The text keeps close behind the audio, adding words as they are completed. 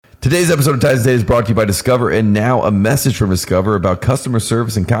Today's episode of Titans Today is brought to you by Discover, and now a message from Discover about customer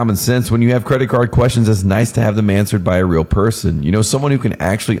service and common sense. When you have credit card questions, it's nice to have them answered by a real person. You know, someone who can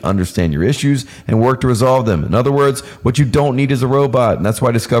actually understand your issues and work to resolve them. In other words, what you don't need is a robot, and that's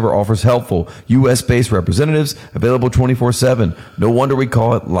why Discover offers helpful, U.S.-based representatives available 24/7. No wonder we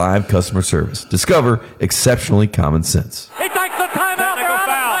call it live customer service. Discover, exceptionally common sense. He takes the timeout. Technical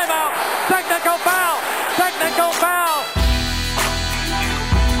foul. Timeout. Technical foul. Technical foul.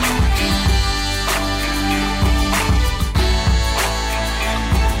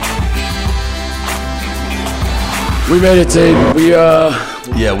 We made it, Tate. We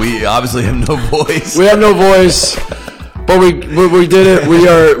obviously have no voice. We have no voice, but we did it. We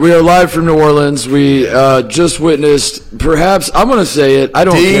are live from New Orleans. We just witnessed. Perhaps I'm gonna say it. I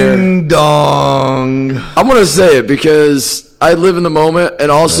don't care. Ding dong. I'm gonna say it because I live in the moment,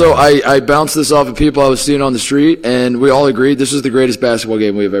 and also I bounced this off of people I was seeing on the street, and we all agreed this is the greatest basketball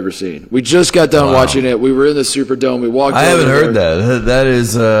game we've ever seen. We just got done watching it. We were in the Superdome. We walked. I haven't heard that. That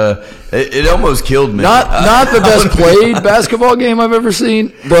is, it almost killed me. Not the best played basketball game I've ever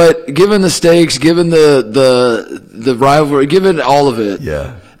seen, but given the stakes, given the rivalry, given all of it.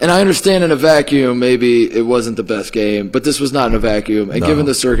 Yeah. And I understand in a vacuum, maybe it wasn't the best game, but this was not in a vacuum. And given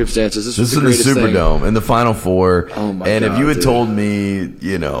the circumstances, this was the greatest thing. This is the Superdome and the Final Four. Oh my and God, if you had dude. told me,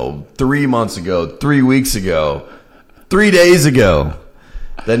 3 months ago, 3 weeks ago, 3 days ago,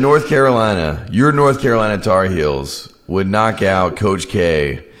 that your North Carolina Tar Heels would knock out Coach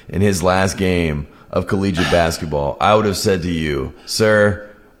K in his last game of collegiate basketball, I would have said to you, sir,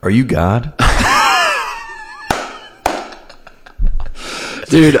 are you God?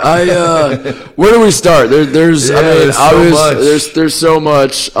 Dude, where do we start? There's so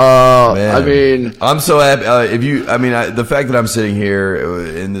much. Man. I'm so happy. The fact that I'm sitting here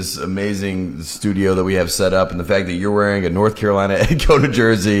in this amazing studio that we have set up, and the fact that you're wearing a North Carolina Edcoda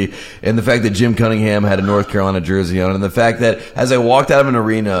jersey, and the fact that Jim Cunningham had a North Carolina jersey on, and the fact that as I walked out of an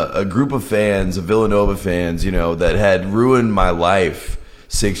arena, a group of fans, of Villanova fans, that had ruined my life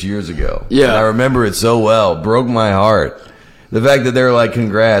 6 years ago. Yeah. And I remember it so well. Broke my heart. The fact that they're like,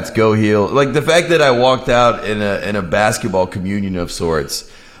 congrats, go heel. Like the fact that I walked out in a basketball communion of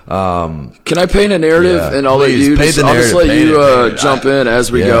sorts. Can I paint a narrative? Yeah, and I'll let you jump in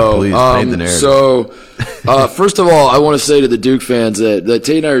as we go. Please, paint the narrative. So, first of all, I want to say to the Duke fans that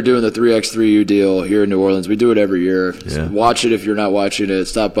Tate and I are doing the 3x3U deal here in New Orleans. We do it every year. Yeah. Watch it if you're not watching it.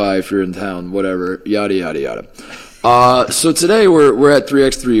 Stop by if you're in town, whatever, yada, yada, yada. So today we're at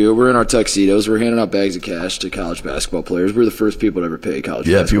 3x3U. We're in our tuxedos. We're handing out bags of cash to college basketball players. We're the first people to ever pay college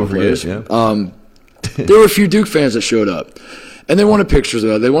basketball players. People forget, There were a few Duke fans that showed up. And they wanted pictures of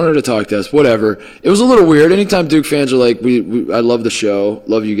it. They wanted to talk to us, whatever. It was a little weird. Anytime Duke fans are like, I love the show,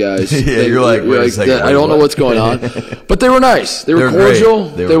 love you guys. You're like, wait a second, I don't know what's going on. But they were nice. They were cordial.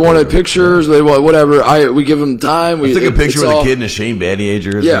 They wanted pictures. They wanted whatever. We give them time. I took a picture with a kid in a Shane Battier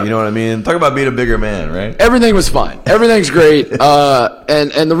jersey. Yeah. You know what I mean? Talk about being a bigger man, right? Everything was fine. Everything's great.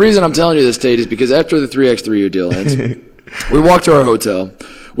 And the reason I'm telling you this, Tate, is because after the 3x3U deal ends, we walked to our hotel.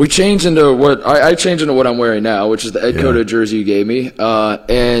 We changed into what I changed into what I'm wearing now, which is the Edcoda jersey you gave me.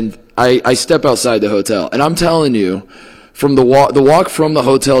 And I step outside the hotel, and I'm telling you, from the walk from the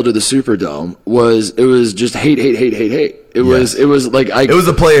hotel to the Superdome was just hate. It was like it was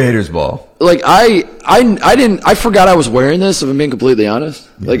a player hater's ball. Like I forgot I was wearing this, if I'm being completely honest.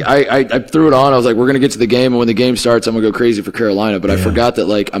 Like I threw it on. I was like, we're gonna get to the game, and when the game starts, I'm gonna go crazy for Carolina. But I forgot that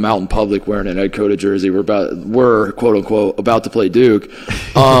like I'm out in public wearing an Edcoda jersey. We're quote unquote about to play Duke,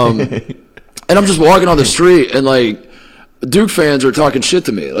 and I'm just walking on the street, and like Duke fans are talking shit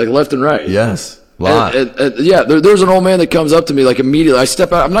to me, like left and right. Yes. There's an old man that comes up to me like immediately. I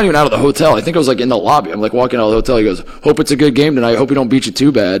step out. I'm not even out of the hotel. I think I was like in the lobby. I'm like walking out of the hotel. He goes, "Hope it's a good game tonight. Hope we don't beat you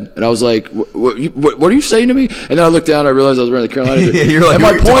too bad." And I was like, "What are you saying to me?" And then I looked down. And I realized I was wearing the Carolina. You're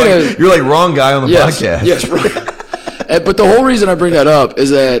like, you're like wrong guy on the podcast. Yes, right. But the whole reason I bring that up is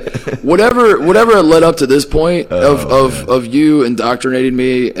that whatever led up to this point of you indoctrinating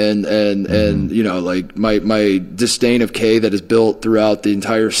me and like my disdain of K that is built throughout the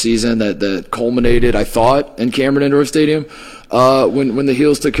entire season that culminated, I thought, in Cameron Indoor Stadium. When the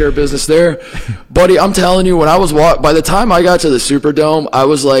Heels took care of business there. Buddy, I'm telling you, when I was by the time I got to the Superdome, I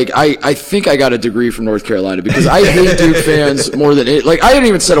was like, I think I got a degree from North Carolina because I hate Duke fans more than it. Like, I didn't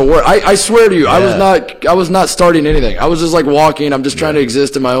even say a word. I swear to you, I was not starting anything. I was just like walking. I'm just trying to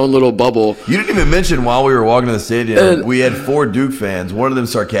exist in my own little bubble. You didn't even mention while we were walking to the stadium, we had 4 Duke fans. One of them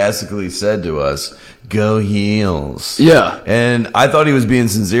sarcastically said to us, "Go Heels." Yeah. And I thought he was being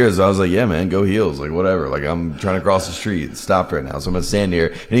sincere, so I was like, yeah, man, go Heels. Like, whatever. Like, I'm trying to cross the street. It stopped right now, so I'm going to stand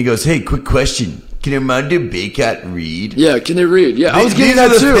here. And he goes, "Hey, quick question. Can Armando Bacot read? Yeah, can they read? Yeah, I was getting These are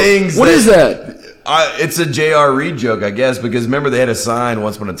that the too. things What is that? It's a J.R. Reed joke, I guess, because remember they had a sign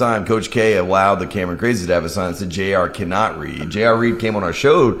once upon a time. Coach K allowed the Cameron Crazies to have a sign that said J.R. cannot read. J.R. Reed came on our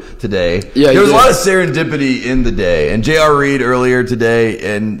show today. Yeah, there was a lot of serendipity in the day. And J.R. Reed earlier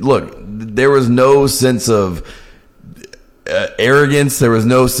today, and look, there was no sense of arrogance. There was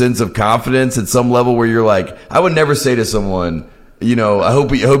no sense of confidence at some level where you're like, I would never say to someone, you know, I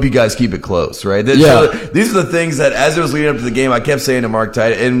hope you guys keep it close, right? Yeah. These are the things that, as it was leading up to the game, I kept saying to Mark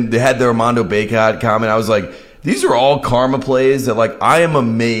Tite, and they had the Armando Bacot comment. I was like, these are all karma plays that, like, I am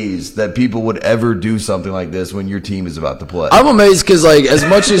amazed that people would ever do something like this when your team is about to play. I'm amazed because, like, as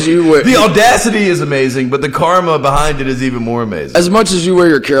much as you wear... The audacity is amazing, but the karma behind it is even more amazing. As much as you wear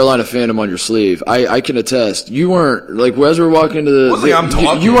your Carolina fandom on your sleeve, I can attest. You weren't, like, as we were walking into the... Wasn't like I'm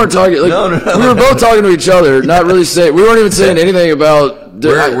talking. You weren't talking. Like, No. We were both talking to each other, not really saying... We weren't even saying anything about...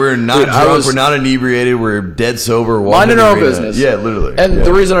 We're not drunk, we're not inebriated, we're dead sober. Minding our own business. Yeah, literally. And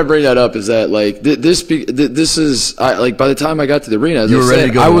the reason I bring that up is that, like, this is... like, by the time I got to the arena, as You were ready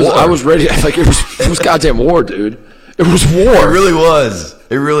to go to war. I was ready. Like, it was goddamn war, dude. It was war. It really was.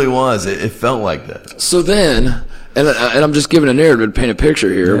 It really was. It felt like that. So then... And I'm just giving a narrative to paint a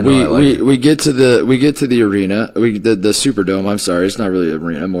picture here. Yeah, no, we get to the arena, the Superdome. I'm sorry, it's not really an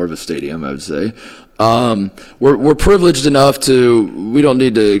arena, more of a stadium, I would say. We're privileged enough we don't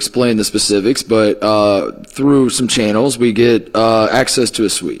need to explain the specifics, but through some channels we get access to a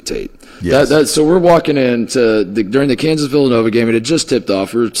suite, Tate. Yes. So we're walking in during the Kansas-Villanova game. It had just tipped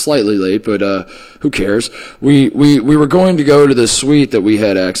off. We were slightly late, but who cares? We were going to go to the suite that we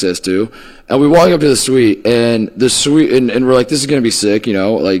had access to, and we walk up to the suite, and we're like, this is going to be sick, you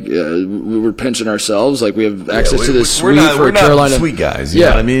know, like we were pinching ourselves, like we have access to this suite for Carolina. We're not sweet guys, you know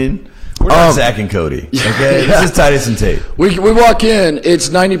what I mean? We're not Zach and Cody, okay? This is Titus and Tate. We walk in, it's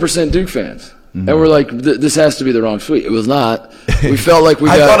 90% Duke fans. And we're like, this has to be the wrong suite. It was not. We felt like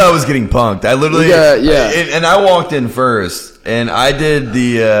I thought I was getting punked. I literally, yeah. And I walked in first, and I did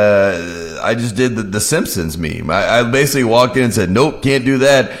I just did the Simpsons meme. I basically walked in and said, nope, can't do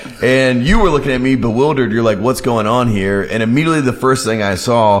that. And you were looking at me bewildered. You're like, what's going on here? And immediately the first thing I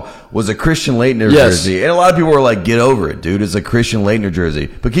saw was a Christian Laettner jersey. And a lot of people were like, get over it, dude. It's a Christian Laettner jersey.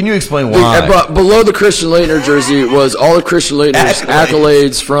 But can you explain why? But below the Christian Laettner jersey was all of Christian Laettner's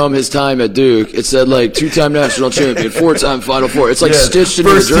accolades from his time at Duke. It said, like, 2-time national champion, 4-time Final Four. It's like stitched into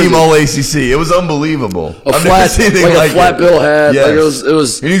the jersey. First team All ACC. It was unbelievable. A flat bill hat. Yes. Like it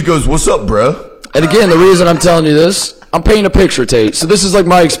was. And he goes, what's up, bro? And again, the reason I'm telling you this, I'm painting a picture, Tate. So this is like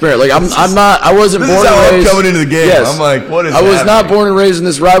my experience. Like I wasn't born and raised. I'm coming into the game. Yes. I'm like, what is I was happening? not born and raised in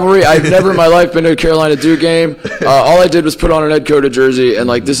this rivalry. I've never in my life been to a Carolina Duke game. All I did was put on an Ed Cota jersey, and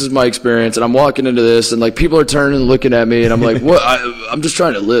like this is my experience. And I'm walking into this, and like people are turning and looking at me, and I'm like, what? I'm just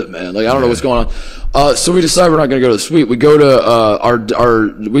trying to live, man. Like I don't know what's going on. So we decide we're not going to go to the suite. We go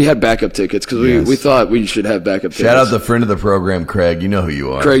to we had backup tickets because we thought we should have backup tickets. Shout out the friend of the program, Craig. You know who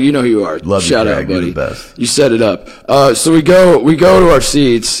you are. Craig, you know who you are. Love Shout you, Craig. out, buddy. You're the best. You set it up. So we go to our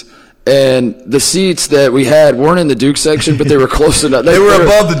seats, and the seats that we had weren't in the Duke section, but they were close enough. They were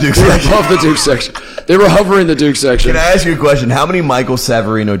above the Duke section. Above the Duke section. They were hovering the Duke section. Can I ask you a question? How many Michael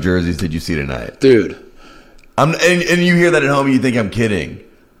Savarino jerseys did you see tonight? Dude. And you hear that at home and you think I'm kidding.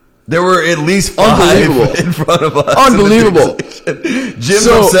 There were at least 5 in front of us. Unbelievable. Jim's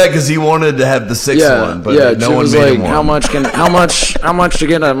upset because he wanted to have the 6th one, but no Jim one was made like, him one. how much to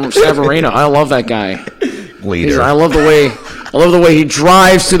get a Savarino? I love that guy. Leader. I love the way he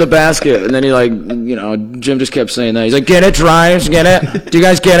drives to the basket, and then he Jim just kept saying that. He's like, get it, drives, get it. Do you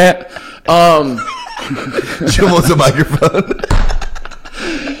guys get it? Jim wants a microphone.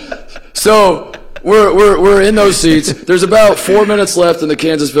 So we're in those seats. There's about 4 minutes left in the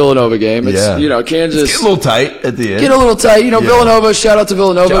Kansas-Villanova game. It's Kansas get a little tight at the end. Get a little tight. Villanova. Shout out to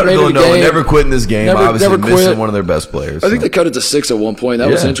Villanova. Shout out to Villanova. Never quit in this game. Obviously missing one of their best players. I think they cut it to 6 at one point. That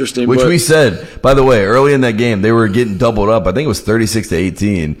was interesting. Which we said, by the way, early in that game, they were getting doubled up. I think it was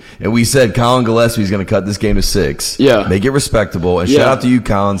 36-18, and we said Colin Gillespie's going to cut this game to 6. Yeah, make it respectable. And shout out to you,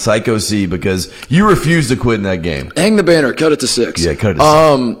 Colin, Psycho C, because you refused to quit in that game. Hang the banner. Cut it to 6. Yeah, cut it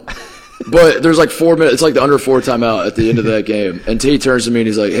to 6. But there's like 4 minutes. It's like the under 4 timeout at the end of that game. And Tate turns to me and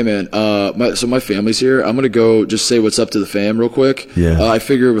he's like, hey, man, my family's here. I'm going to go just say what's up to the fam real quick. Yeah. I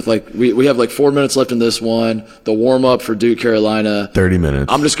figure with we have like 4 minutes left in this one, the warm-up for Duke, Carolina. 30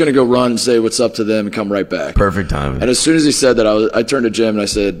 minutes. I'm just going to go run and say what's up to them and come right back. Perfect timing. And as soon as he said that, I turned to Jim and I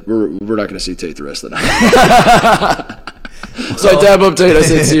said, we're not going to see Tate the rest of the night. So I dab up Tate. I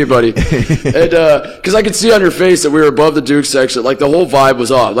said, see you, buddy. And because I could see on your face that we were above the Duke section. Like, the whole vibe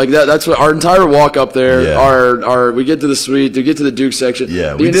was off. Like, that's what our entire walk up there, we get to the suite, to get to the Duke section.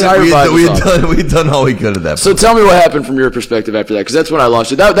 Yeah, the entire vibe was off. We'd done all we could at that point. So tell me what happened from your perspective after that, because that's when I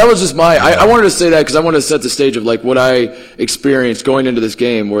lost you. That was just I wanted to say that because I wanted to set the stage of, like, what I experienced going into this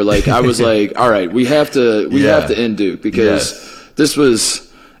game where, like, I was like, all right, we have to end Duke because this was...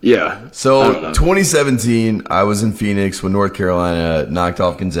 Yeah. So 2017, I was in Phoenix when North Carolina knocked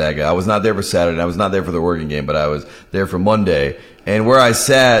off Gonzaga. I was not there for Saturday. I was not there for the Oregon game, but I was there for Monday. And where I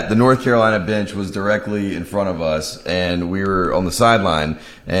sat, the North Carolina bench was directly in front of us, and we were on the sideline.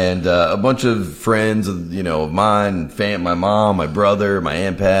 And a bunch of friends, of mine, my mom, my brother, my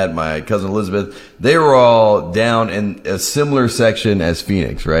Aunt Pat, my cousin Elizabeth, they were all down in a similar section as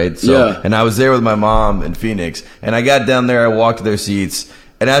Phoenix, right? So, and I was there with my mom in Phoenix, and I got down there, I walked to their seats.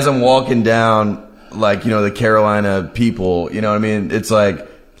 And as I'm walking down, like, the Carolina people, you know what I mean? It's like,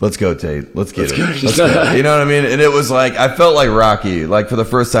 let's go, Tate. Let's get it. Let's go. You know what I mean? And it was like, I felt like Rocky, like, for the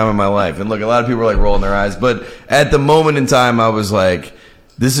first time in my life. And look, a lot of people were, like, rolling their eyes. But at the moment in time, I was like,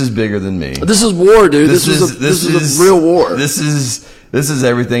 this is bigger than me. This is war, dude. This is a real war. This is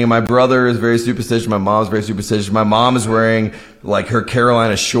everything. And my brother is very superstitious. My mom's very superstitious. My mom is wearing, like, her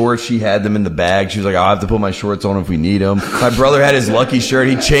Carolina shorts. She had them in the bag. She was like, I'll have to put my shorts on if we need them. My brother had his lucky shirt.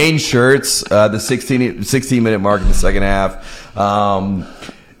 He changed shirts the 16-minute mark in the second half.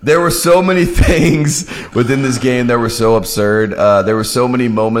 There were so many things within this game that were so absurd. There were so many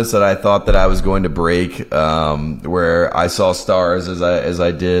moments that I thought that I was going to break, where I saw stars as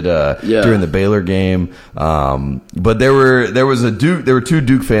I did during the Baylor game. But there were two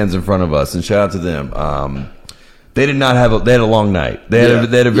Duke fans in front of us, and shout out to them. They did not have they had a long night. They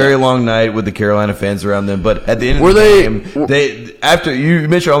had a very long night with the Carolina fans around them. But at the end of the game, after you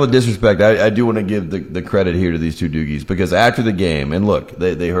mentioned all the disrespect, I do want to give the credit here to these two Doogies, because after the game, and look,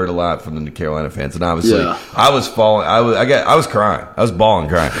 they heard a lot from the Carolina fans, and obviously I was falling. I was crying. I was bawling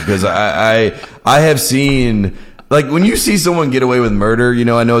crying because I have seen, like, when you see someone get away with murder,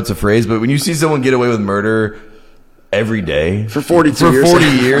 I know it's a phrase, but when you see someone get away with murder every day for 40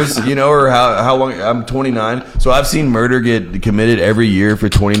 years, or how long? I'm 29, so I've seen murder get committed every year for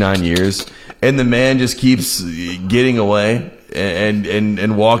 29 years, and the man just keeps getting away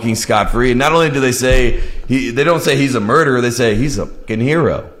and walking scot-free. And not only do they say they don't say he's a murderer, they say he's a fucking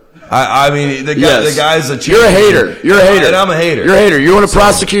hero. I mean, the guy's a cheater. You're a hater. And I'm a hater. You're a hater. You want to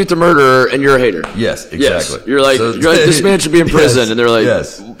prosecute the murderer, and you're a hater. Yes, exactly. Yes. You're like, this man should be in prison, and they're like,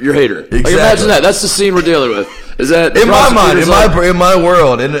 you're a hater. Exactly. Like, imagine that. That's the scene we're dealing with. Is that in my mind, in my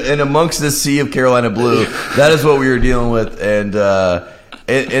world, and amongst this sea of Carolina blue, that is what we were dealing with, and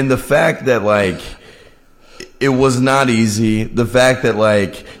the fact that, like, it was not easy. The fact that,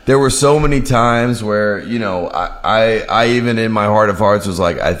 like, there were so many times where, I even in my heart of hearts was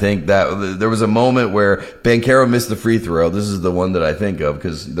like, I think that there was a moment where Banchero missed the free throw. This is the one that I think of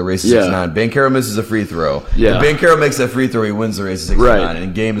because the race is 6-9. Banchero misses a free throw. Yeah. If Banchero makes that free throw, he wins the race 6-9,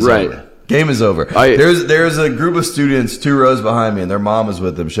 and game is over. Game is over. There's a group of students 2 rows behind me, and their mom was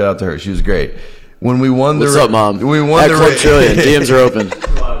with them. Shout out to her. She was great. When we won What's up, Mom? We won the race. DMs are open.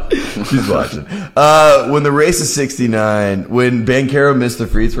 She's watching. When the race is 69, when Banchero missed the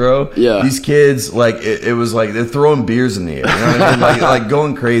free throw, these kids, like, it was like they're throwing beers in the air. You know what I mean? like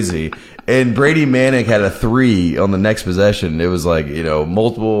going crazy. And Brady Manick had a 3 on the next possession. It was like,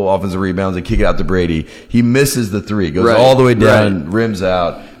 multiple offensive rebounds and kick it out to Brady. He misses the 3, goes all the way down, rims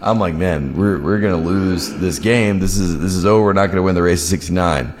out. I'm like, man, we're gonna lose this game. This is over. We're not gonna win the race of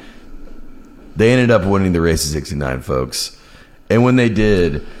 69. They ended up winning the race of 69, folks. And when they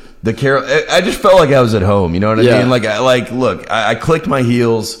did, I just felt like I was at home. You know what I mean? Like, look, I clicked my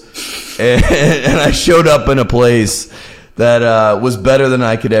heels and I showed up in a place that was better than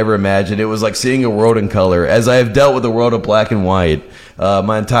I could ever imagine. It was like seeing a world in color, as I have dealt with the world of black and white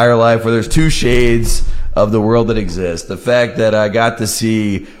my entire life, where there's 2 shades of the world that exists. The fact that I got to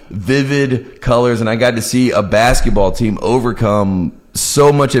see vivid colors and I got to see a basketball team overcome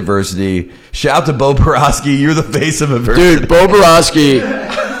so much adversity. Shout out to Bo Borowski. You're the face of adversity. Dude, Bo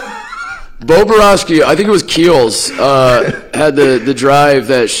Borowski, I think it was Keels, had the drive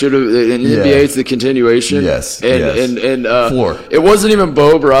that should have, in the NBA, it's the continuation. Yes. And Floor. It wasn't even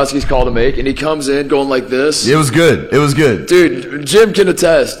Bo Borowski's call to make, and he comes in going like this. It was good. Dude, Jim can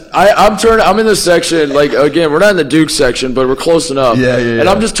attest. I'm in this section, like, again, we're not in the Duke section, but we're close enough. Yeah. And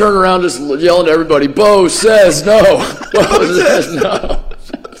I'm just turning around, just yelling to everybody, Bo says no. Bo says no.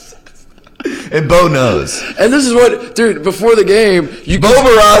 And Bo knows. And this is what, dude, before the game, Bo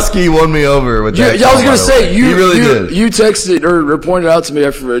Borowski won me over with that. Yeah, I was going to say, he really did. You texted or pointed out to me,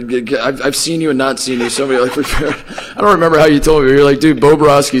 I've seen you and not seen you. Somebody like, I don't remember how you told me. You're like, dude, Bo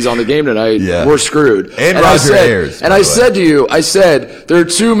Borowski's on the game tonight. Yeah. We're screwed. And Roger Ayers. And I said to you, there are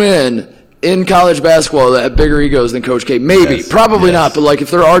two men in college basketball that have bigger egos than Coach K. Maybe. Yes. Probably not, but like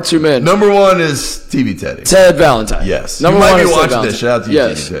if there are two men. Number one is TV Teddy. Ted Valentine. Yes. Number you might one be is Ted watching Valentine. this. Shout out to you,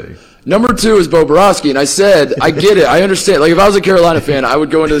 TV Teddy. Number two is Bo Borowski, and I said, I get it. I understand. Like, if I was a Carolina fan, I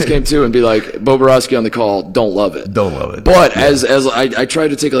would go into this game, too, and be like, Bo Borowski on the call, don't love it. Don't love it. But as I tried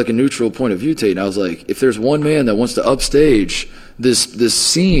to take, like, a neutral point of view, Tate, and I was like, if there's one man that wants to upstage this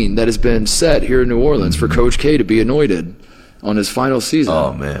scene that has been set here in New Orleans for Coach K to be anointed on his final season.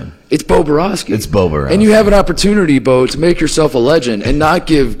 Oh, man. It's Bo Borowski. It's Bo Borowski. And you have an opportunity, Bo, to make yourself a legend and not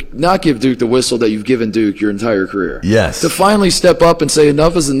give Duke the whistle that you've given Duke your entire career. Yes. To finally step up and say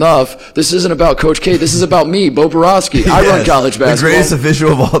enough is enough. This isn't about Coach K. This is about me, Bo Borowski. I run college basketball. The greatest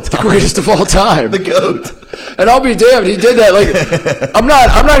official of all time. The greatest of all time. The GOAT. And I'll be damned, he did that. Like, I'm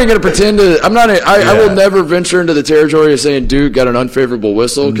not even going to pretend to. I will never venture into the territory of saying Duke got an unfavorable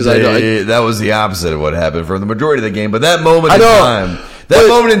whistle because that was the opposite of what happened for the majority of the game. But that moment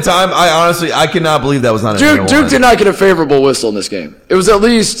in time, I cannot believe that was not a Duke did not get a favorable whistle in this game. It was there were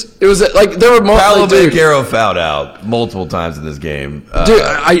moments. Paolo Banchero fouled out multiple times in this game.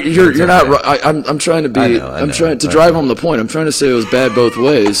 Dude, you're not right. I'm trying to be. I'm trying to drive home the point. I'm trying to say it was bad both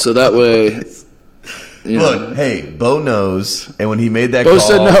ways, so that way. Look, hey, Bo knows, and when he made that Bo call,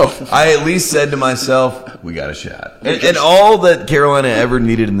 said no. I at least said to myself, we got a shot. And all that Carolina ever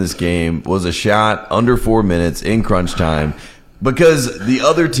needed in this game was a shot under 4 minutes in crunch time. Because the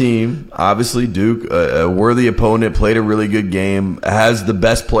other team, obviously Duke, a worthy opponent, played a really good game, has the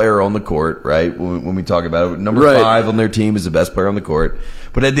best player on the court, right? When we talk about it, number 5 on their team is the best player on the court.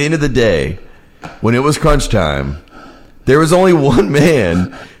 But at the end of the day, when it was crunch time, there was only one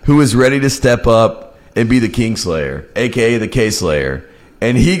man who was ready to step up and be the Kingslayer, a.k.a. the K-Slayer.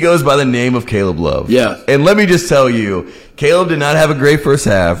 And he goes by the name of Caleb Love. Yeah. And let me just tell you, Caleb did not have a great first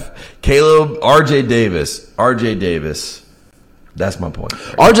half. R.J. Davis. That's my point.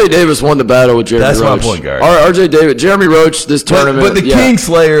 R.J. Davis won the battle with Jeremy Roach. That's my point guard. R.J. Davis, Jeremy Roach, this tournament. But the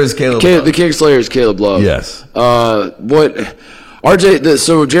Kingslayer is Caleb Love. The Kingslayer is Caleb Love. Yes.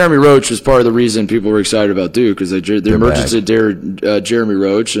 So Jeremy Roach was part of the reason people were excited about Duke because the emergence of Jeremy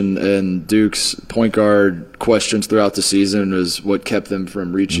Roach and Duke's point guard questions throughout the season was what kept them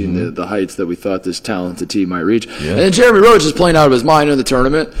from reaching the heights that we thought this talented team might reach. Yeah. And Jeremy Roach is playing out of his mind in the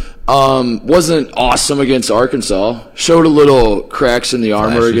tournament. Wasn't awesome against Arkansas. Showed a little cracks in the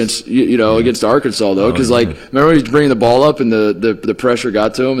armor against Arkansas though, because remember he's bringing the ball up and the pressure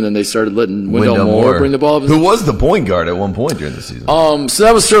got to him, and then they started letting Wendell Moore bring the ball up. Who was the point guard at one point during the season? So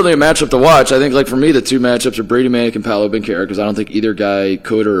that was certainly a matchup to watch. I think for me the two matchups are Brady Manek and Paolo Banchero because I don't think either guy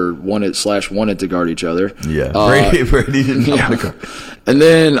could or wanted to guard each other. Yeah, Brady didn't want to guard. And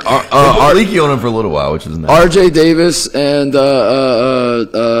then leaky on him for a little while, which was nice. R.J. Davis and Jeremy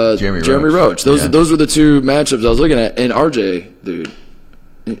Roach. Those were the two matchups I was looking at. And R.J., dude,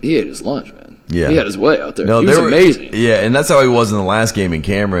 he ate his lunch, man. Yeah. He had his way out there. He was amazing. Yeah, and that's how he was in the last game in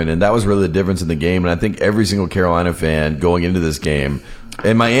Cameron, and that was really the difference in the game. And I think every single Carolina fan going into this game,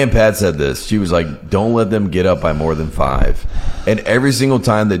 and my Aunt Pat said this, she was like, don't let them get up by more than 5. And every single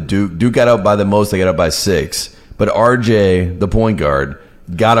time that Duke got up by the most, they got up by 6. But RJ, the point guard,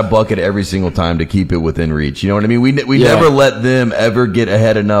 got a bucket every single time to keep it within reach. You know what I mean? We never let them ever get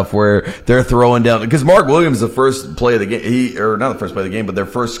ahead enough where they're throwing down. Because Mark Williams, the first play of the game, not the first play of the game, but their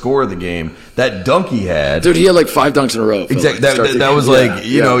first score of the game, that dunk he had. Dude, he had like 5 dunks in a row. Exactly. That was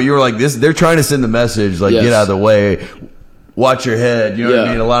you know, you were like, they're trying to send the message, get out of the way. Watch your head. You know what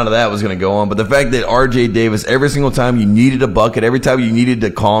I mean? A lot of that was going to go on. But the fact that R.J. Davis, every single time you needed a bucket, every time you needed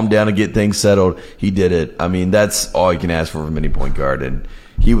to calm down and get things settled, he did it. I mean, that's all you can ask for from any point guard. And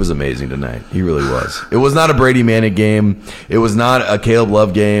he was amazing tonight. He really was. It was not a Brady Manek game. It was not a Caleb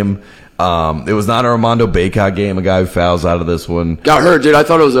Love game. It was not a Armando Bacot game, a guy who fouls out of this one. Got hurt, dude. I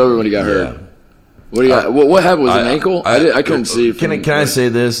thought it was over when he got hurt. What do you got? What happened? Was it an ankle? I couldn't see. Can I say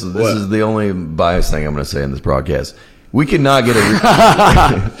this? This is the only biased thing I'm going to say in this broadcast. We cannot get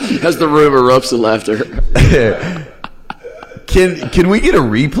as the room erupts in laughter. Can we get a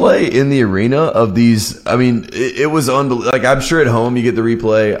replay in the arena of these? I mean, it was unbelievable. Like, I'm sure at home you get the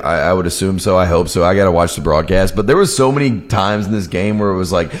replay. I would assume so. I hope so. I got to watch the broadcast. But there was so many times in this game where it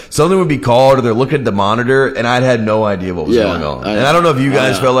was like something would be called or they're looking at the monitor and I'd had no idea what was going on. And I don't know if you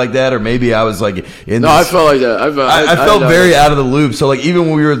guys felt like that or maybe I was like in. No, I felt like that. I felt very out of the loop. So like even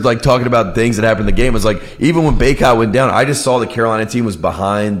when we were like talking about things that happened in the game, it was like even when Bacot went down, I just saw the Carolina team was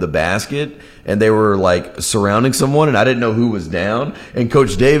behind the basket. and they were like surrounding someone, and I didn't know who was down. And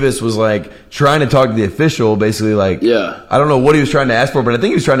Coach Davis was like trying to talk to the official, basically like, I don't know what he was trying to ask for, but I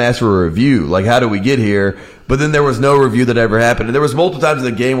think he was trying to ask for a review. Like, how did we get here? But then there was no review that ever happened. And there was multiple times in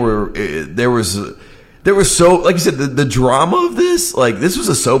the game where there was so, like you said, the drama of this, like, this was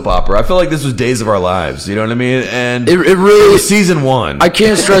a soap opera. I felt like this was Days of Our Lives. You know what I mean? And it really was season 1. I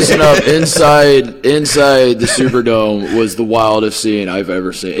can't stress enough. Inside the Superdome was the wildest scene I've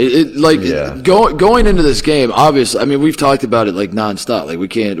ever seen. Going into this game, obviously. I mean, we've talked about it like nonstop. Like we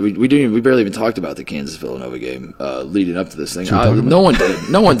barely even talked about the Kansas Villanova game leading up to this thing. No one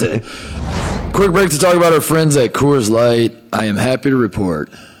did. Quick break to talk about our friends at Coors Light. I am happy to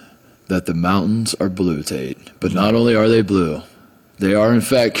report that the mountains are blue, Tate. But not only are they blue, they are in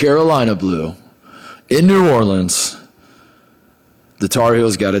fact Carolina blue. In New Orleans, the Tar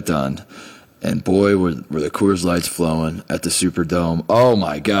Heels got it done. And boy, were the Coors Lights flowing at the Superdome. Oh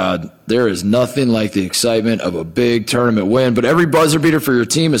my God, there is nothing like the excitement of a big tournament win. But every buzzer beater for your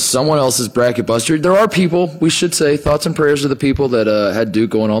team is someone else's bracket buster. There are people, we should say, thoughts and prayers to the people that had Duke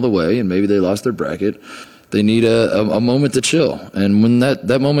going all the way, and maybe they lost their bracket. They need a moment to chill. And when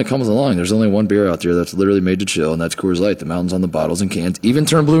that moment comes along, there's only one beer out there that's literally made to chill, and that's Coors Light. The mountains on the bottles and cans even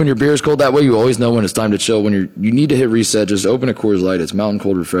turn blue when your beer is cold. That way you always know when it's time to chill. When you need to hit reset, just open a Coors Light. It's mountain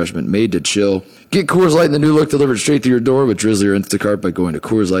cold refreshment made to chill. Get Coors Light in the new look delivered straight to your door with Drizzly or Instacart by going to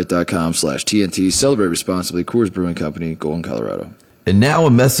CoorsLight.com/TNT. Celebrate responsibly. Coors Brewing Company, Golden, Colorado. And now a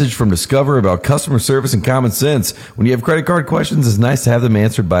message from Discover about customer service and common sense. When you have credit card questions, it's nice to have them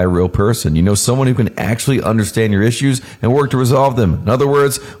answered by a real person. You know, someone who can actually understand your issues and work to resolve them. In other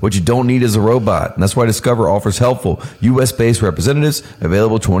words, what you don't need is a robot. And that's why Discover offers helpful U.S.-based representatives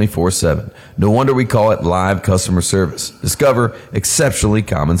available 24/7. No wonder we call it live customer service. Discover, exceptionally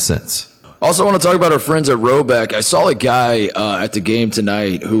common sense. Also, I want to talk about our friends at Rhoback. I saw a guy at the game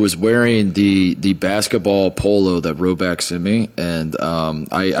tonight who was wearing the basketball polo that Rhoback sent me, and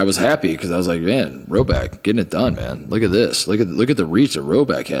I was happy because I was like, man, Rhoback getting it done, man. Look at this. Look at the reach that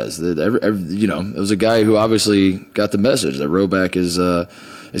Rhoback has. It was a guy who obviously got the message that Rhoback is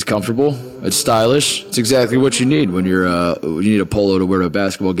comfortable, it's stylish, it's exactly what you need when you need a polo to wear to a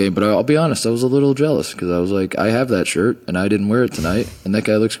basketball game. But I'll be honest, I was a little jealous because I was like, I have that shirt and I didn't wear it tonight, and that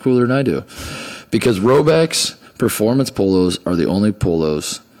guy looks cooler than I do. Because Rhoback's performance polos are the only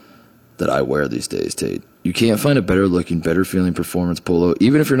polos that I wear these days, Tate. You can't find a better looking, better feeling performance polo.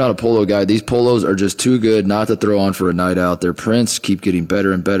 Even if you're not a polo guy, these polos are just too good not to throw on for a night out. Their prints keep getting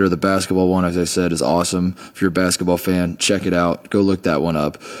better and better. The basketball one, as I said, is awesome. If you're a basketball fan, check it out. Go look that one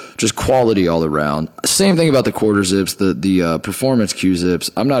up. Just quality all around. Same thing about the quarter zips, the performance Q-zips.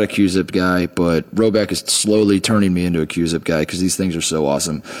 I'm not a Q-zip guy, but Rhoback is slowly turning me into a Q-zip guy because these things are so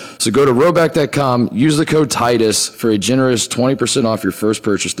awesome. So go to Rhoback.com, use the code Titus for a generous 20% off your first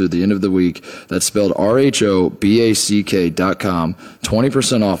purchase through the end of the week. That's spelled RHOBACK.com.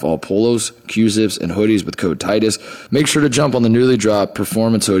 20% off all polos, Q-zips, and hoodies with code Titus. Make sure to jump on the newly dropped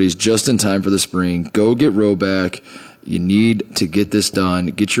performance hoodies just in time for the spring. Go get Rhoback. You need to get this done.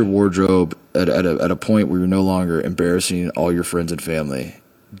 Get your wardrobe at a point where you're no longer embarrassing all your friends and family.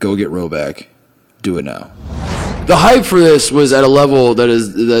 Go get Rhoback. Do it now. The hype for this was at a level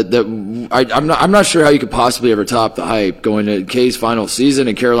I'm not sure how you could possibly ever top the hype going to K's final season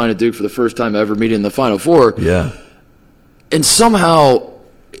and Carolina Duke for the first time ever meeting in the Final Four. Yeah, and somehow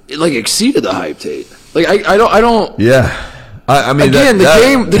it exceeded the hype, Tate. I don't. Yeah. I mean, again,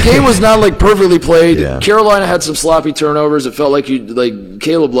 the game was not perfectly played. Yeah. Carolina had some sloppy turnovers. It felt like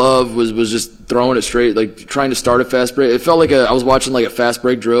Caleb Love was just throwing it straight, trying to start a fast break. It felt like I was watching a fast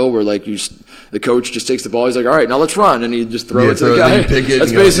break drill where the coach just takes the ball. He's like, all right, now let's run, and he just throw it to the guy.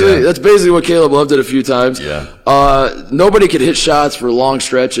 That's basically what Caleb Love did a few times. Yeah. Nobody could hit shots for long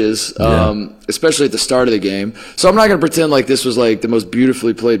stretches, especially at the start of the game. So I'm not going to pretend like this was the most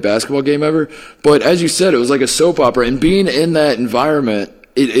beautifully played basketball game ever. But as you said, it was like a soap opera, and being in that environment,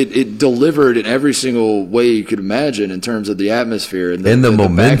 it delivered in every single way you could imagine in terms of the atmosphere and the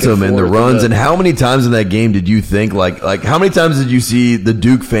momentum and the runs. And how many times in that game did you think how many times did you see the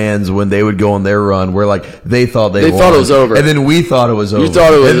Duke fans when they would go on their run where they thought they thought it was over, and then we thought it was over. You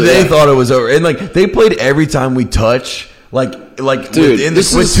thought it was, and they thought it was over, and they played every time we touch. Dude, with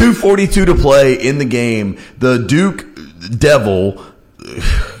 2:42 to play in the game, the Duke Devil,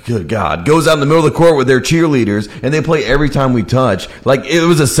 good God, goes out in the middle of the court with their cheerleaders, and they play every time we touch. It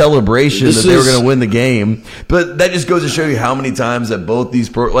was a celebration that they were going to win the game. But that just goes to show you how many times that both these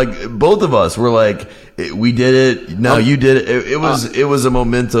both of us were we did it. No, you did it. It was a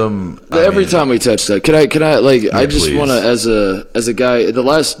momentum. Every time we touched that, can I I just want to, as a guy, the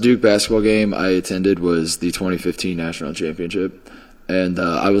last Duke basketball game I attended was the 2015 national championship. And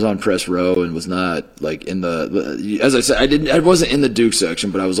I was on press row and was not like in as I said, I wasn't in the Duke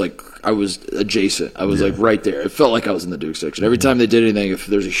section, but I was adjacent. I was like right there. It felt like I was in the Duke section. Every time they did anything, if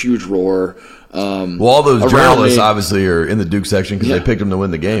there's a huge roar, well, all those journalists obviously are in the Duke section because they picked them to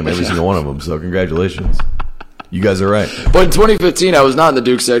win the game, every single one of them. So congratulations. You guys are right. But in 2015, I was not in the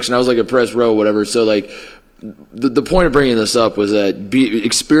Duke section. I was like a press row, whatever. So like, the point of bringing this up was that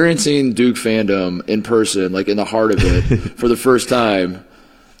experiencing Duke fandom in person, like in the heart of it, for the first time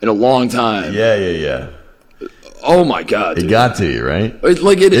in a long time. Yeah. Oh my God! Dude. It got to you, right?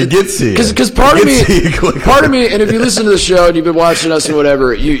 It gets to you. Because part of me, and if you listen to the show and you've been watching us and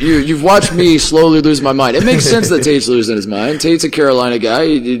whatever, you've watched me slowly lose my mind. It makes sense that Tate's losing his mind. Tate's a Carolina guy.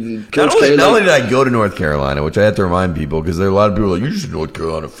 Not only did I go to North Carolina, which I have to remind people because there are a lot of people like, you're just a North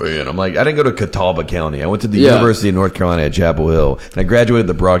Carolina fan. I'm like, I didn't go to Catawba County. I went to the University of North Carolina at Chapel Hill, and I graduated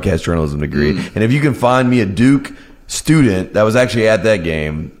the broadcast journalism degree. And if you can find me a Duke student that was actually at that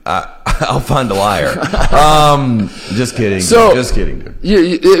game, I'll find a liar. Just kidding. Just kidding, dude.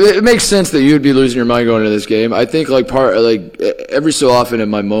 It makes sense that you would be losing your mind going into this game. I think every so often in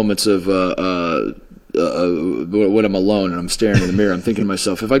my moments of when I'm alone and I'm staring in the mirror, I'm thinking to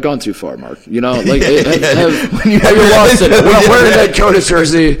myself, have I gone too far, Mark? You know, like, have you lost it? When I'm wearing that Coda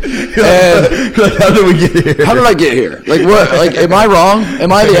jersey, and how did we get here? How did I get here? Like, what? Like, am I wrong?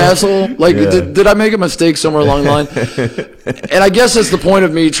 Am I the asshole? Like, did I make a mistake somewhere along the line? And I guess that's the point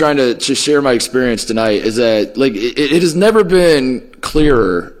of me trying to share my experience tonight is that, like, it has never been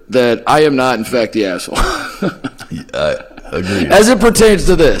clearer that I am not, in fact, the asshole. Agreed. As it pertains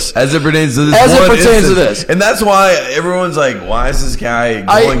to this. And that's why everyone's like, why is this guy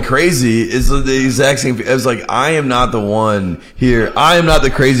going crazy? It's the exact same. It was like, I am not the one here. I am not the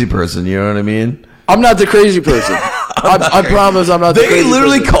crazy person. You know what I mean? I'm not the crazy person. I promise I'm not the crazy person. They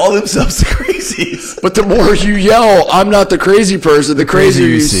literally call themselves the crazies. But the more you yell, I'm not the crazy person, the crazier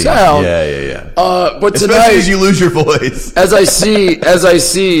you sound. Yeah. But especially tonight, as you lose your voice. As I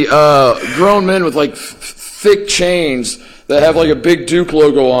see grown men with like thick chains that have like a big Duke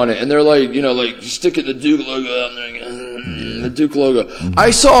logo on it, and they're like, you know, like sticking the Duke logo out there, the Duke logo. Mm-hmm.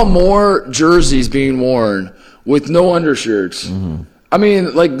 I saw more jerseys being worn with no undershirts. Mm-hmm. I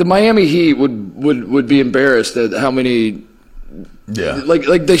mean, like the Miami Heat would be embarrassed at how many. Yeah,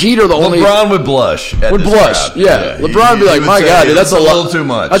 like the Heat are the only. LeBron would blush. Yeah. LeBron would be like, "My God, dude, that's a little too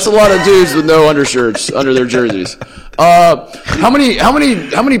much. That's a lot of dudes with no undershirts under their jerseys." How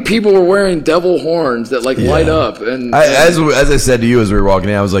many people were wearing devil horns that light up? And as I said to you as we were walking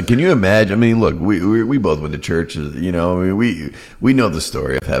in, I was like, "Can you imagine?" I mean, look, we both went to church. You know, I mean, we know the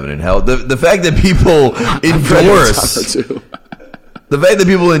story of heaven and hell. The fact that people endorse. The fact that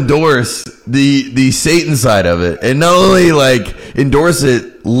people endorse the Satan side of it, and not only like endorse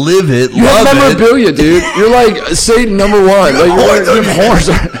it, live it, you love have memorabilia, dude. You're like Satan number one. Like you have horns.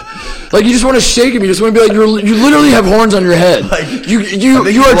 Like you just want to shake him. You just want to be like you literally have horns on your head. Like, you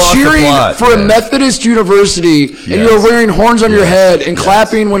are cheering for a Methodist university, and you are wearing horns on your head and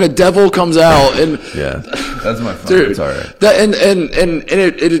clapping when a devil comes out. And that's my fun. Dude, it's all right. And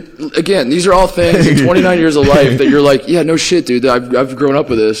it again, these are all things in 29 years of life that you're like, yeah, no shit, dude. I've grown up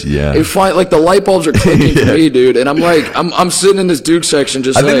with this. Yeah. It like the light bulbs are clicking for me, dude. And I'm like, I'm sitting in this Duke section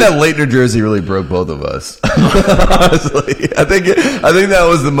just. I think that Leitner jersey really broke both of us. Honestly, I think that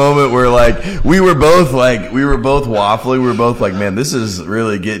was the moment where like we were both waffling. We were both like, man, this is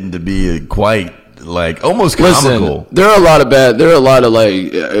really getting to be quite like almost comical. Listen, there are a lot of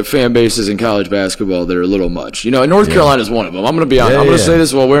like fan bases in college basketball that are a little much. You know, and North Carolina is one of them. I'm going to be honest. I'm going to say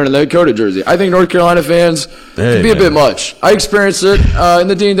this while wearing a Dakota jersey. I think North Carolina fans can be a bit much. I experienced it in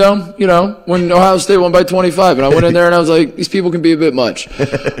the Dean Dome, you know, when Ohio State won by 25, and I went in there and I was like, these people can be a bit much.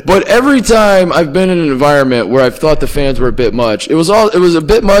 But every time I've been in an environment where I've thought the fans were a bit much, it was a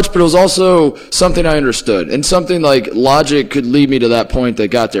bit much, but it was also something I understood and something like logic could lead me to that point that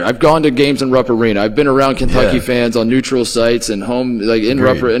got there. I've gone to games in Rupp Arena. I've been around Kentucky fans on neutral sites and home, like in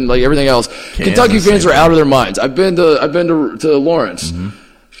Rupp and like everything else. Kentucky fans are out of their minds. I've been to Lawrence. Mm-hmm.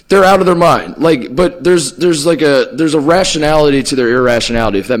 They're out of their mind. Like, but there's a rationality to their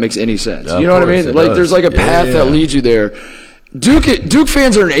irrationality, if that makes any sense. You know what I mean? Like, there's like a path that leads you there. Duke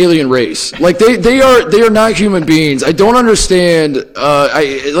fans are an alien race. Like they are not human beings. I don't understand. I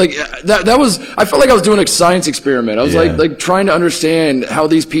felt like I was doing a science experiment. I was like trying to understand how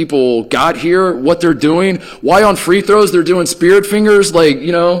these people got here, what they're doing, why on free throws they're doing spirit fingers. Like,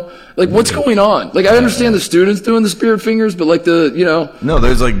 you know, Like, what's going on? Like, I understand the students doing the spirit fingers, but like No,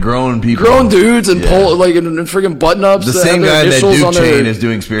 there's like grown people. grown dudes and and freaking button ups. The same guy that Duke Chain is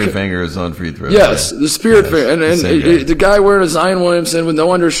doing spirit fingers on free throws. Yes, the spirit finger. And the guy wearing a Zion Williamson with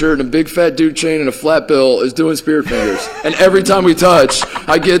no undershirt and a big fat Duke Chain and a flat bill is doing spirit fingers. And every time we touch,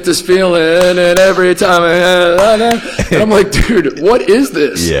 I get this feeling, and every time and I'm like, dude, what is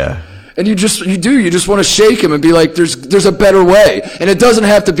this? Yeah. And you just want to shake him and be like, there's a better way. And it doesn't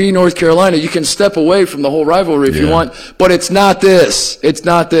have to be North Carolina. You can step away from the whole rivalry if you want, but it's not this. It's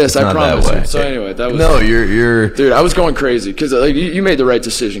not this. I promise you. So anyway, that was you're dude. I was going crazy because like you made the right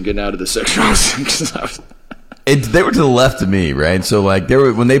decision getting out of this section. They were to the left of me, right? So like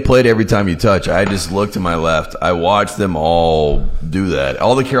when they played Every Time You Touch, I just looked to my left. I watched them all do that.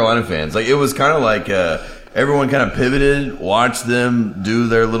 All the Carolina fans, like it was kind of like. Everyone kind of pivoted, watched them do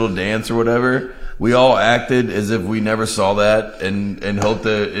their little dance or whatever. We all acted as if we never saw that and hope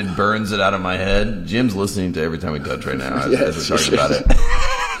that it burns it out of my head. Jim's listening to Every Time We Touch right now as we're talking about it.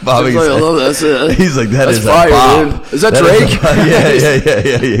 Bobby's like, I love that. That's it. He's like, that's fire, bop. dude. Is that Drake?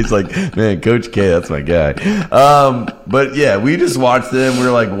 Yeah. He's like, man, Coach K, that's my guy. But yeah, we just watched them. We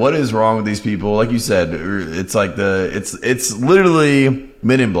were like, what is wrong with these people? Like you said, it's like it's literally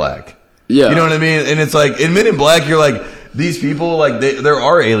Men in Black. Yeah. You know what I mean? And it's like, in Men in Black, you're like, these people, like, there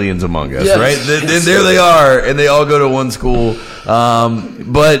are aliens among us, right? Then there they are, and they all go to one school.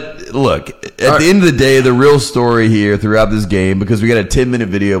 But look, at the end of the day, the real story here throughout this game, because we got a 10-minute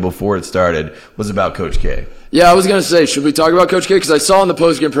video before it started, was about Coach K. Yeah, I was going to say, should we talk about Coach K? Because I saw in the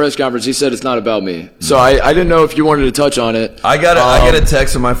post-game press conference, he said it's not about me. So I didn't know if you wanted to touch on it. I got a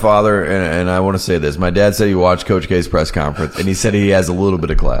text from my father, and I want to say this. My dad said he watched Coach K's press conference, and he said he has a little bit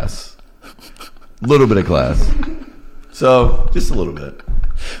of class. Little bit of class. So, just a little bit.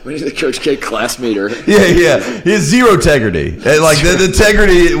 We need a Coach K class meter. Yeah. He has zero integrity. Like, the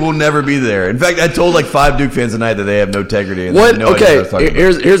integrity will never be there. In fact, I told like 5 Duke fans tonight that they have no integrity. And what? No okay,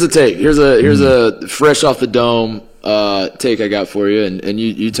 here's a take. Here's a fresh off the dome take I got for you, and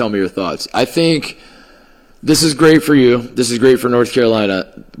you tell me your thoughts. I think this is great for you. This is great for North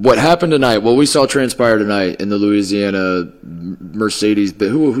Carolina. What happened tonight, what we saw transpire tonight in the Louisiana Mercedes,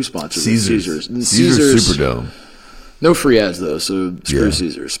 who sponsored Caesars. it? Caesars Superdome. No free ads, though, so screw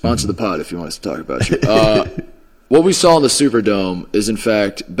Caesars. Sponsor the pod if you want us to talk about you. What we saw in the Superdome is, in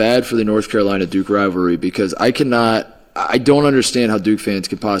fact, bad for the North Carolina-Duke rivalry because I don't understand how Duke fans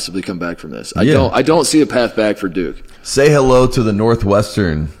could possibly come back from this. I don't see a path back for Duke. Say hello to the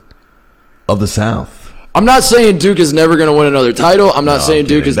Northwestern of the South. I'm not saying Duke is never going to win another title. I'm not saying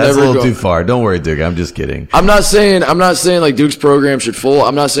Duke is That's never a little too far. Don't worry, Duke. I'm just kidding. I'm not saying like Duke's program should fold.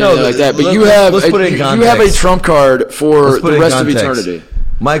 I'm not saying anything like that. But you have a trump card for the rest of eternity.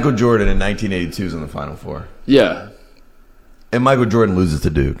 Michael Jordan in 1982 is in the Final Four. Yeah. And Michael Jordan loses to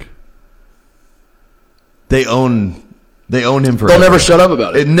Duke. They own him forever. They'll never shut up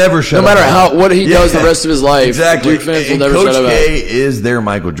about it. No matter what he does the rest of his life. Exactly. Duke fans will never shut up about it. Coach K is their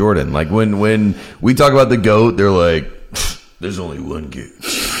Michael Jordan. Like when we talk about the GOAT, they're like, there's only one GOAT,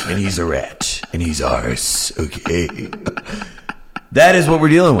 and he's a rat, and he's ours. Okay. That is what we're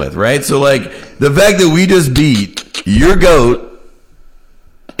dealing with, right? So like the fact that we just beat your GOAT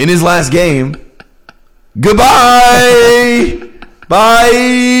in his last game, goodbye.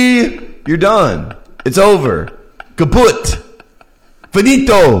 Bye. You're done. It's over. Kaput.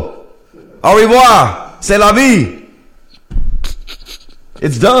 Finito. Au revoir. C'est la vie.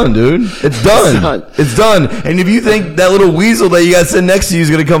 It's done, dude. It's done. It's done. And if you think that little weasel that you got sitting next to you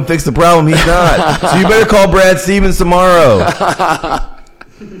is going to come fix the problem, he's not. So you better call Brad Stevens tomorrow.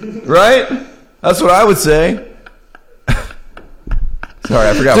 Right? That's what I would say. Sorry,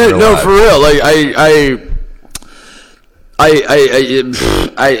 I forgot. Dude, no, for real. Like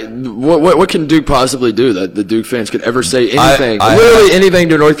what can Duke possibly do that the Duke fans could ever say anything, literally anything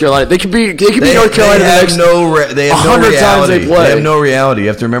to North Carolina? They could be North Carolina the next 100 times they play. They have no reality. You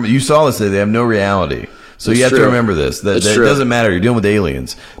have to remember. You saw this today. They have no reality. So you have to remember this. That it doesn't matter. You're dealing with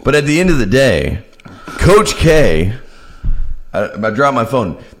aliens. But at the end of the day, Coach K. I dropped my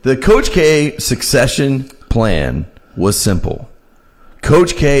phone. The Coach K succession plan was simple.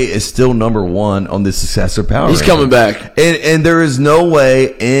 Coach K is still number one on the successor power. He's coming back. And there is no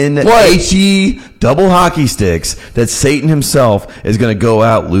way in HE double hockey sticks that Satan himself is going to go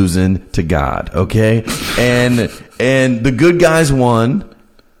out losing to God, okay? And the good guys won,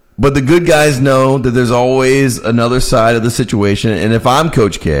 but the good guys know that there's always another side of the situation. And if I'm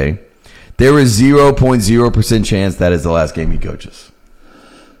Coach K, there is 0.0% chance that is the last game he coaches.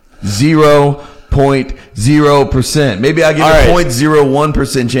 0.0%. Maybe I'll give you a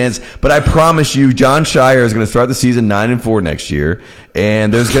 0.01% chance, but I promise you John Shire is going to start the season 9-4 next year,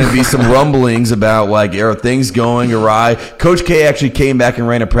 And there's going to be some rumblings about, like, are things going awry? Coach K actually came back and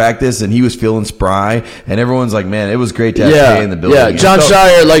ran a practice, and he was feeling spry. And everyone's like, man, it was great to have K in the building. Yeah, John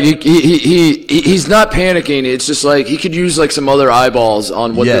Shire, like, he's not panicking. It's just like he could use, like, some other eyeballs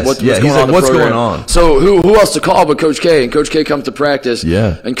on what's going on. What's going on? So who else to call but Coach K? And Coach K comes to practice.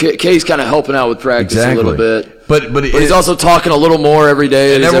 Yeah. And K's kind of helping out with practice a little bit. But he's also talking a little more every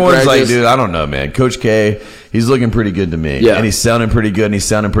day. And everyone's like, dude, I don't know, man. Coach K, he's looking pretty good to me. Yeah. And he's sounding pretty good, and he's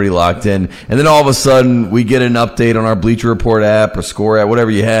sounding pretty locked in. And then all of a sudden, we get an update on our Bleacher Report app or Score app, whatever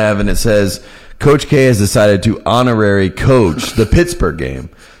you have, and it says, Coach K has decided to honorary coach the Pittsburgh game.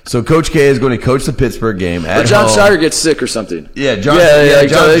 So Coach K is going to coach the Pittsburgh game at home. But John Shire gets sick or something. Yeah, John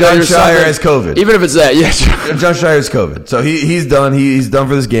Shire has COVID. Even if it's that, yeah. John Shire has COVID. So he's done. He's done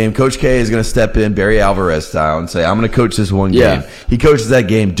for this game. Coach K is going to step in Barry Alvarez style and say, I'm going to coach this one game. He coaches that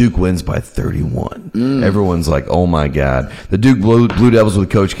game. Duke wins by 31. Everyone's like, oh, my God. The Duke Blue Devils with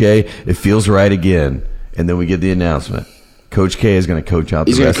Coach K, it feels right again. And then we get the announcement. Coach K is going to coach out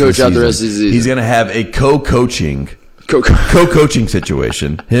the rest of the season. He's going to have a co-coaching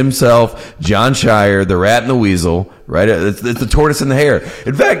situation. Himself, John Shire, the rat and the weasel, right? It's the tortoise and the hare.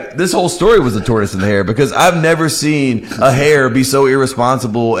 In fact, this whole story was the tortoise and the hare because I've never seen a hare be so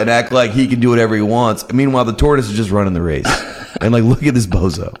irresponsible and act like he can do whatever he wants. Meanwhile, the tortoise is just running the race. And like, look at this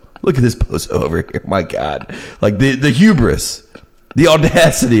bozo. Look at this bozo over here. My God. Like the hubris, the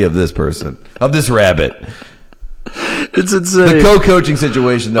audacity of this person, of this rabbit. It's insane. The co-coaching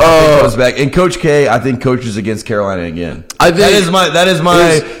situation, though, I think goes back. And Coach K, I think, coaches against Carolina again. I think that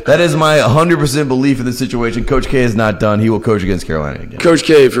is my 100% belief in this situation. Coach K is not done. He will coach against Carolina again. Coach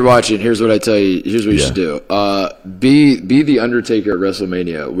K, if you're watching, here's what I tell you. Here's what you should do. Be the Undertaker at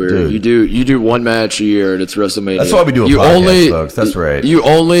WrestleMania, where you do one match a year and it's WrestleMania. That's why we do a podcast, folks. That's right. You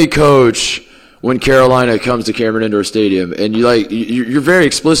only coach when Carolina comes to Cameron Indoor Stadium, and you're very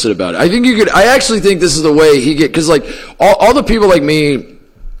explicit about it. I think you could. I actually think this is the way because like all the people like me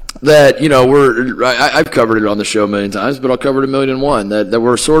that I've covered it on the show a million times, but I'll cover it 1,000,001 that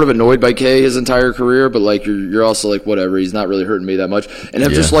were sort of annoyed by K his entire career, but like you're also like whatever, he's not really hurting me that much, and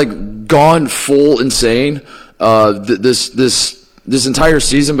have just like gone full insane this entire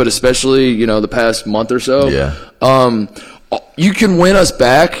season, but especially the past month or so. Yeah. You can win us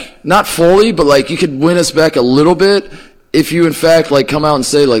back, not fully, but like you could win us back a little bit if you in fact like come out and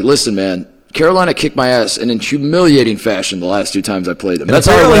say like, listen, man, Carolina kicked my ass in humiliating fashion the last 2 times I played them. And that's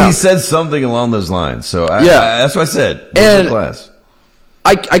apparently he said something along those lines. So that's what I said. And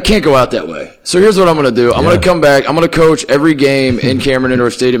I can't go out that way. So here's what I'm going to do. I'm going to come back. I'm going to coach every game in Cameron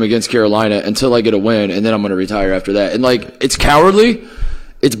Indoor Stadium against Carolina until I get a win, and then I'm going to retire after that. And like, it's cowardly.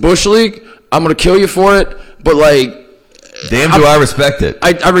 It's Bush League. I'm going to kill you for it. But like, damn, do I respect it.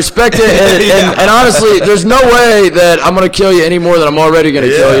 I respect it, and honestly, there's no way that I'm going to kill you any more than I'm already going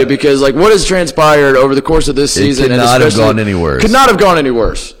to kill you, because like what has transpired over the course of this season could not have gone any worse. Could not have gone any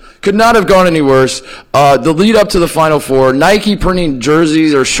worse. Could not have gone any worse. The lead up to the Final Four, Nike printing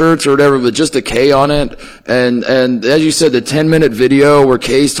jerseys or shirts or whatever with just a K on it, and as you said, the 10-minute video where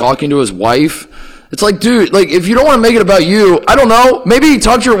K's talking to his wife. It's like, dude, like, if you don't want to make it about you, I don't know, maybe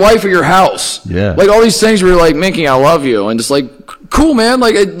talk to your wife at your house. Yeah. Like, all these things where you're like, Minky, I love you. And just like, cool, man.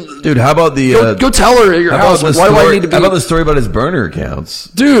 Like, dude, how about the... Go tell her at your house. Like, why do I need to be... How about the story about his burner accounts?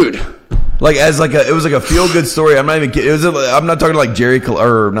 Dude. Like, it was like a feel-good story. I'm not even kidding. I'm not talking like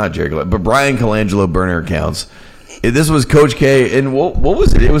but Brian Colangelo burner accounts. This was Coach K, and what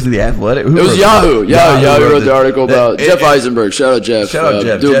was it? It was The Athletic. It was Yahoo. Yahoo wrote the article about Jeff Eisenberg. Shout out Jeff.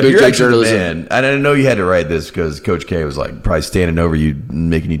 Jeff. You're actually the man. And I know you had to write this because Coach K was like probably standing over you,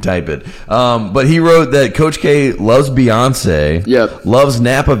 making you type it. But he wrote that Coach K loves Beyonce. Yep. Loves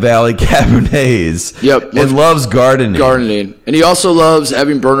Napa Valley Cabernets. Yep. And loves gardening. And he also loves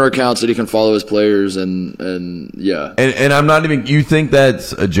having burner accounts that he can follow his players and yeah. And I'm not even. You think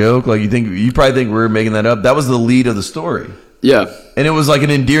that's a joke? Like you probably think we're making that up. That was the lead of the story. Yeah. And it was like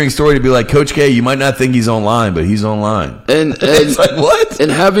an endearing story to be like, Coach K, you might not think he's online, but he's online. And it's like, what? And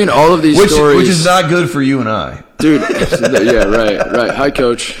having all of these stories. Which is not good for you and I. Dude, yeah, right. Hi,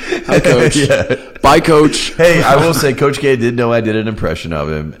 Coach. Yeah. Bye, Coach. Hey, I will say Coach K did know I did an impression of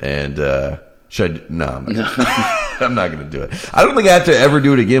him, and I'm not going to do it. I don't think I have to ever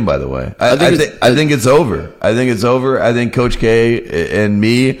do it again, by the way. I think it's over. I think Coach K and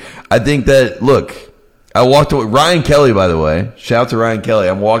me, I think that, look, I walked away. Ryan Kelly, by the way. Shout out to Ryan Kelly.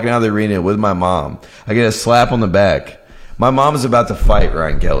 I'm walking out of the arena with my mom. I get a slap on the back. My mom is about to fight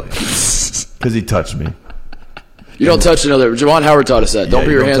Ryan Kelly because he touched me. You don't touch another. Juwan Howard taught us that. Don't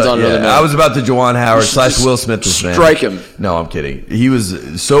put your hands on another man. I was about to Juwan Howard / Will Smith this man. Strike him. No, I'm kidding. He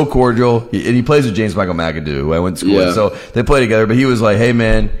was so cordial. And he plays with James Michael McAdoo, who I went to school with. So they play together. But he was like, hey,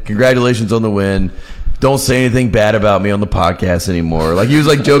 man, congratulations on the win. Don't say anything bad about me on the podcast anymore. Like, he was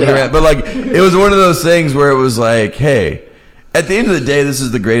like joking around. But like, it was one of those things where it was like, hey, at the end of the day, this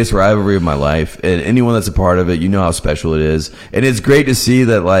is the greatest rivalry of my life, and anyone that's a part of it, you know how special it is. And it's great to see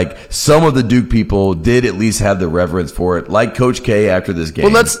that, like, some of the Duke people did at least have the reverence for it, like Coach K after this game.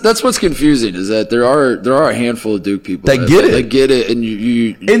 Well, that's what's confusing, is that there are a handful of Duke people that get it. They get it, and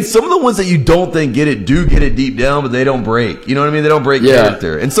you and some of the ones that you don't think get it do get it deep down, but they don't break. You know what I mean? They don't break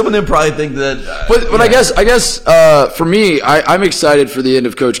character. And some of them probably think that. But I guess for me, I'm excited for the end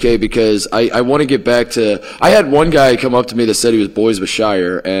of Coach K, because I want to get back to. I had one guy come up to me that said he was boys with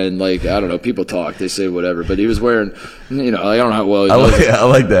Shire, and like, I don't know, people talk, they say whatever, but he was wearing, I don't know how well he I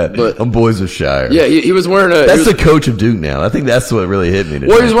like that. But I'm boys with Shire. Yeah, he was wearing that's the coach of Duke now. I think that's what really hit me today.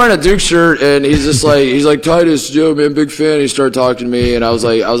 Well, he was wearing a Duke shirt, and he's just like, Titus, Joe, man, big fan. He started talking to me, and I was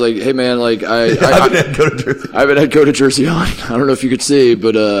like, hey man, like I haven't had Go to Jersey on. I don't know if you could see,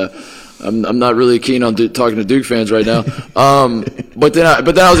 but I'm not really keen on talking to Duke fans right now. But then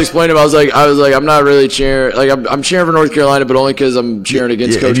I was explaining, I was like, I'm not really cheering. Like, I'm cheering for North Carolina, but only because I'm cheering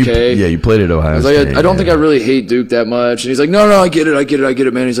against Coach K. Yeah, you played at Ohio State. State. I don't think I really hate Duke that much. And he's like, no, I get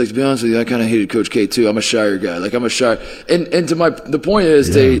it, man. He's like, to be honest with you, I kind of hated Coach K too. I'm a Shire guy. Like, I'm a Shire. And the point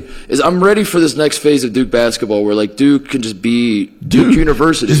is, I'm ready for this next phase of Duke basketball, where like Duke can just be Duke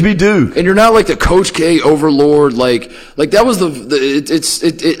University. Just be Duke. And you're not like the Coach K overlord. Like that was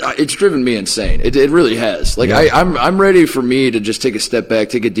it's driven me insane. It really has. Like, I'm ready for me to just take a step back,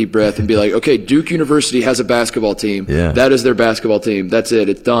 take a deep breath, and be like, okay, Duke University has a basketball team. Yeah. That is their basketball team. That's it.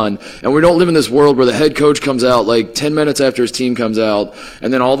 It's done. And we don't live in this world where the head coach comes out like 10 minutes after his team comes out,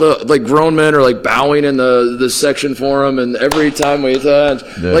 and then all the like grown men are like bowing in the section for him, and every time we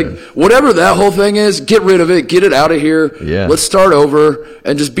like whatever that whole thing is, get rid of it, get it out of here. Yeah. Let's start over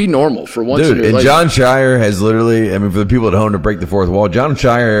and just be normal for once. Dude, and John Shire has literally, I mean, for the people at home to break the fourth wall, John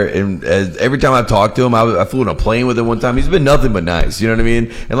Shire, and every time I've talked to him, I flew on a plane with him one time. He's been nothing but nice. You know what I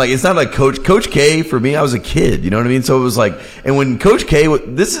mean? And like, it's not like Coach K for me. I was a kid. You know what I mean? So it was like, and when Coach K,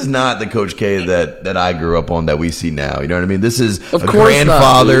 this is not the Coach K that I grew up on that we see now. You know what I mean? This is a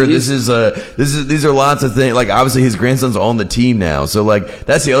grandfather. These are lots of things. Like, obviously his grandson's on the team now. So like,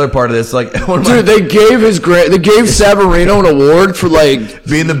 that's the other part of this. Like, dude, they gave Savarino an award for like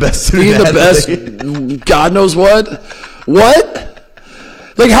being the best. God knows what. What?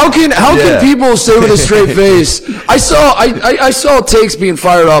 Like, how can people say with a straight face? I saw takes being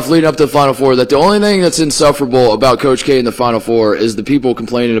fired off leading up to the Final Four that the only thing that's insufferable about Coach K in the Final Four is the people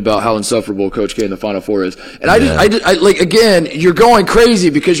complaining about how insufferable Coach K in the Final Four is. And I like, again, you're going crazy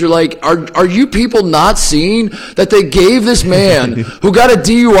because you're like, are you people not seeing that they gave this man who got a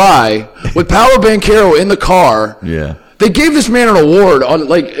DUI with Paolo Banchero in the car? Yeah. They gave this man an award on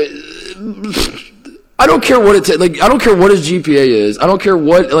like. I don't care what like, I don't care what his GPA is. I don't care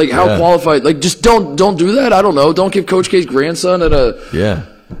what, like, how qualified. Like, just don't do that. I don't know. Don't give Coach K's grandson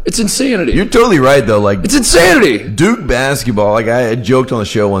It's insanity. You're totally right, though. Like, it's insanity. Duke basketball. Like, I joked on the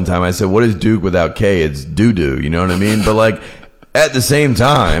show one time. I said, "What is Duke without K? It's doo-doo." You know what I mean? But like, at the same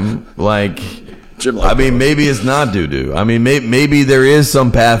time, like, I mean, maybe it's not doo-doo. I mean, maybe there is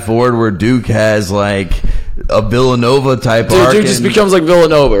some path forward where Duke has like a Villanova type arc. Dude just becomes like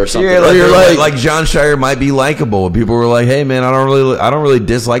Villanova or something. Yeah, like, you're like John Shire might be likable. People were like, "Hey, man, I don't really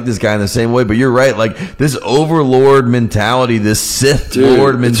dislike this guy in the same way." But you're right. Like, this overlord mentality, this Sith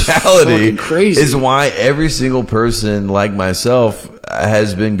Lord mentality, is why every single person like myself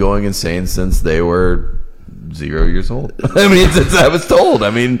has been going insane since they were 0 years old. I mean, since I was told. I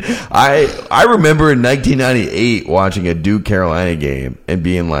mean, I remember in 1998 watching a Duke Carolina game and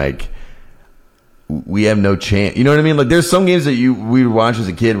being like, we have no chance. You know what I mean? Like, there's some games that we would watch as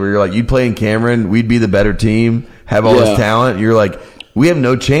a kid where you're like, you'd play in Cameron, we'd be the better team, have all this talent. You're like, we have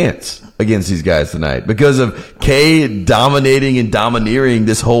no chance against these guys tonight because of K dominating and domineering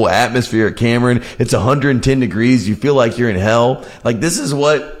this whole atmosphere at Cameron. It's 110 degrees. You feel like you're in hell. Like, this is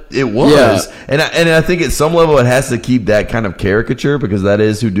what it was. Yeah. And I think at some level it has to keep that kind of caricature because that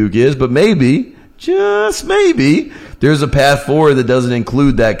is who Duke is. But maybe, just maybe, there's a path forward that doesn't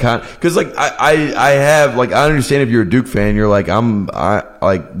include that because like I understand if you're a Duke fan, you're like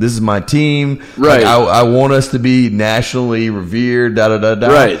this is my team, right? Like, I want us to be nationally revered,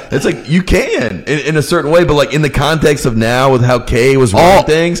 Right. It's like you can in a certain way, but like in the context of now with how K was running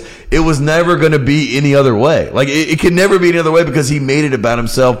things, it was never going to be any other way. Like it could never be any other way because he made it about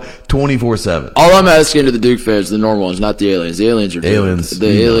himself 24/7. All I'm asking to the Duke fans, the normal ones, not the aliens. The aliens are aliens. The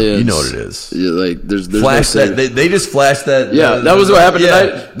aliens, you know what it is. Like there's flash no that. They just flashed that. Yeah, that was what happened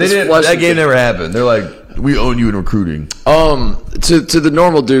tonight. They didn't. That game never happened. They're like, we own you in recruiting. To the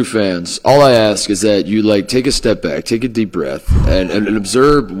normal Duke fans, all I ask is that you like take a step back, take a deep breath, and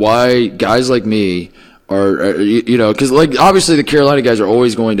observe why guys like me are you know, because like obviously the Carolina guys are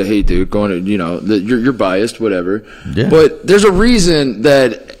always going to hate Duke, going to you're biased, whatever. Yeah. But there's a reason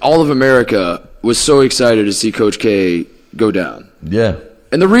that all of America was so excited to see Coach K go down. Yeah.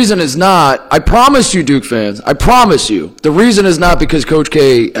 And the reason is not, I promise you, Duke fans, I promise you, the reason is not because Coach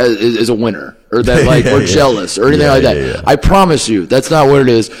K is a winner or that like we're jealous or anything like that. Yeah. I promise you, that's not what it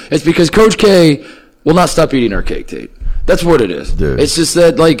is. It's because Coach K will not stop eating our cake, Tate. That's what it is. Dude. It's just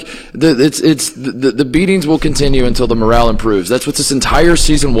that like the beatings will continue until the morale improves. That's what this entire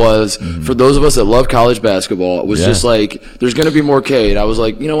season was for those of us that love college basketball. It was just like there's going to be more K, and I was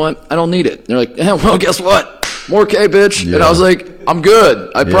like, you know what? I don't need it. And they're like, yeah, well, guess what? More K, bitch. Yeah. And I was like, I'm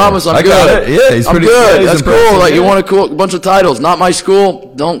good. I promise I'm good. Yeah, he's I'm pretty good. Yeah, That's impressive. cool. Like you want a bunch of titles. Not my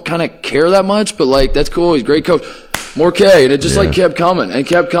school. Don't kind of care that much, but like that's cool. He's a great coach. More K, and it just like kept coming and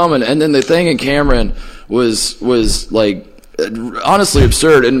kept coming. And then the thing in Cameron was like honestly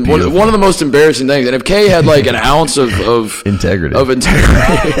absurd and one of the most embarrassing things. And if K had like an ounce of integrity, I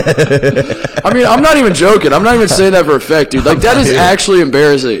mean, I'm not even joking. I'm not even saying that for effect, dude. Like that is actually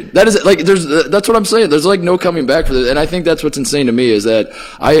embarrassing. That is like that's what I'm saying. There's like no coming back for this. And I think that's what's insane to me is that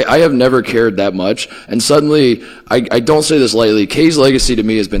I have never cared that much, and suddenly I don't say this lightly. K's legacy to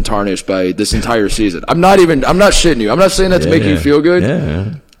me has been tarnished by this entire season. I'm not shitting you. I'm not saying that to make you feel good.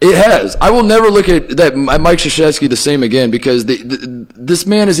 Yeah. It has. I will never look at that Mike Krzyzewski the same again because this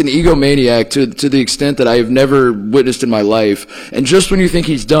man is an egomaniac to the extent that I have never witnessed in my life. And just when you think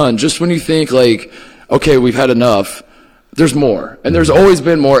he's done, just when you think like, okay, we've had enough, there's more. And there's always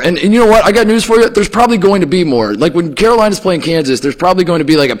been more. And you know what? I got news for you. There's probably going to be more. Like when Carolina's playing Kansas, there's probably going to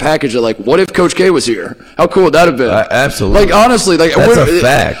be like a package of like, what if Coach K was here? How cool would that have been? Absolutely. Like honestly, like that's a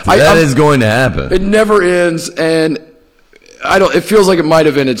fact. That is going to happen. It never ends, and it feels like it might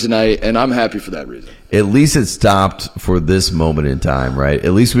have ended tonight, and I'm happy for that reason. At least it stopped for this moment in time, right?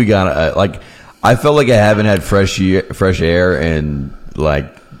 At least we got I felt like I haven't had fresh air in like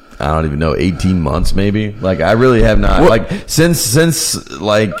I don't even know 18 months maybe. Like I really have not. Like since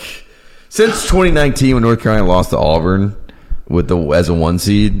 2019 when North Carolina lost to Auburn as a 1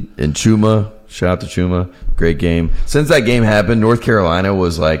 seed in Chuma. Shout out to Chuma, great game. Since that game happened, North Carolina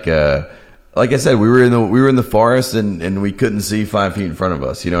was like I said, we were in the forest and we couldn't see 5 feet in front of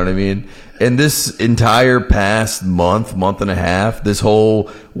us. You know what I mean? And this entire past month and a half, this whole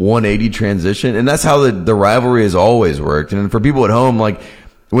 180 transition, and that's how the rivalry has always worked. And for people at home, like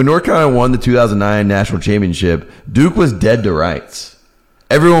when North Carolina won the 2009 national championship, Duke was dead to rights.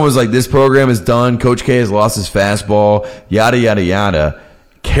 Everyone was like, this program is done. Coach K has lost his fastball, yada, yada, yada.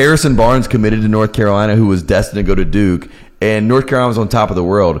 Harrison Barnes committed to North Carolina, who was destined to go to Duke. And North Carolina was on top of the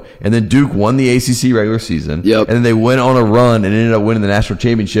world. And then Duke won the ACC regular season. Yep. And then they went on a run and ended up winning the national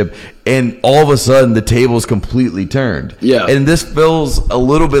championship. And all of a sudden, the tables completely turned. Yeah. And this feels a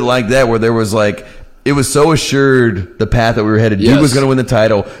little bit like that, where there was like, it was so assured the path that we were headed. Yes. Duke was going to win the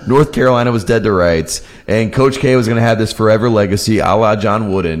title. North Carolina was dead to rights. And Coach K was going to have this forever legacy, a la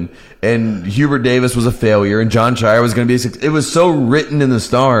John Wooden. And Hubert Davis was a failure. And John Shire was going to be a success. It was so written in the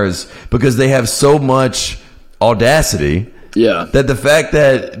stars because they have so much audacity. Yeah. That the fact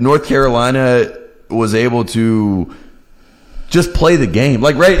that North Carolina was able to just play the game.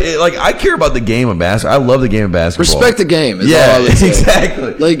 Like, right? Like, I care about the game of basketball. I love the game of basketball. Respect the game. Is all Yeah, I would say.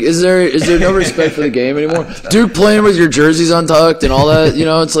 exactly. Like, is there no respect for the game anymore? Duke playing with your jerseys untucked and all that, you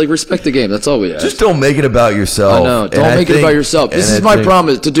know, it's like respect the game. That's all we ask. Just don't make it about yourself. I know. Don't make it about yourself. This is my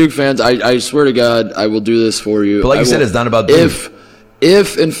promise to Duke fans. I swear to God, I will do this for you. But like you said, it's not about Duke.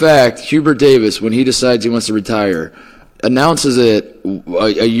 If in fact Hubert Davis, when he decides he wants to retire, announces it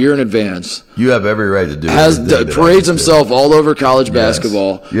a year in advance, you have every right to do it. Parades himself all over college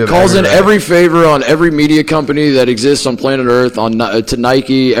basketball, calls in every favor on every media company that exists on planet Earth, to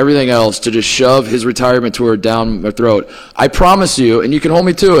Nike, everything else, to just shove his retirement tour down my throat. I promise you, and you can hold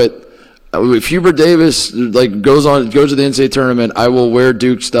me to it, if Hubert Davis like goes to the NCAA tournament, I will wear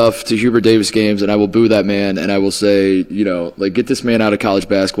Duke stuff to Hubert Davis games, and I will boo that man, and I will say, like, get this man out of college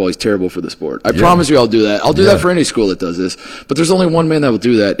basketball. He's terrible for the sport. I promise you, I'll do that. I'll do that for any school that does this. But there's only one man that will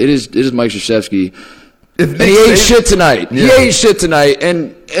do that. It is Mike Krzyzewski. And he ain't shit tonight. Yeah. He ain't shit tonight,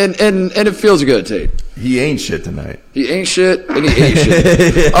 and it feels good, Tate. He ain't shit tonight. He ain't shit, and he ain't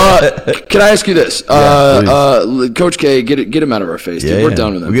shit. Can I ask you this? Coach K, get him out of our face, dude. We're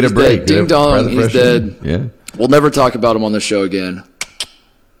done with him. We get a break. Ding dong, he's dead. Yeah. We'll never talk about him on the show again.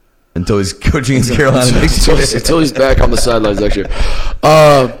 Until he's coaching in Carolina next year. Until he's back on the sidelines next year.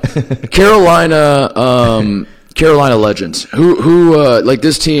 Carolina legends. Who like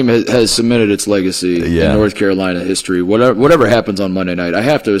this team has cemented its legacy in North Carolina history. Whatever happens on Monday night, I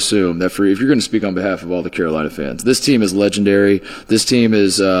have to assume that if you're going to speak on behalf of all the Carolina fans, this team is legendary. This team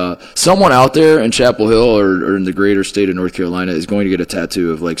is someone out there in Chapel Hill or in the greater state of North Carolina is going to get a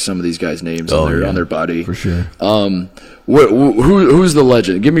tattoo of like some of these guys' names on their body for sure. Who's the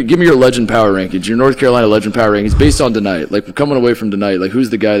legend? Give me your legend power rankings. Your North Carolina legend power rankings based on tonight. Like coming away from tonight, like who's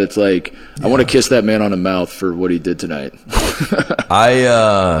the guy that's like, I want to kiss that man on the mouth for what he did tonight.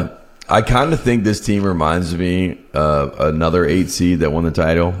 I kind of think this team reminds me of another 8 seed that won the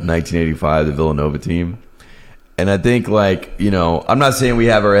title, 1985, the Villanova team. And I think I'm not saying we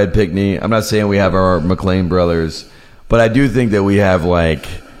have our Ed Pinckney. I'm not saying we have our McLean brothers, but I do think that we have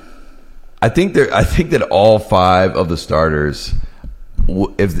I think that all 5 of the starters,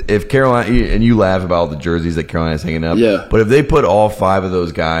 if Carolina, and you laugh about all the jerseys that Carolina's hanging up, but if they put all 5 of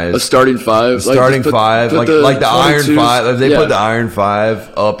those guys, a starting 5, like the Iron 5, if they put the Iron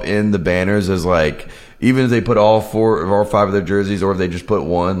 5 up in the banners as even if they put all 5 of their jerseys, or if they just put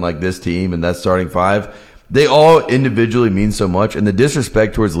one like this team and that's starting 5. They all individually mean so much, and the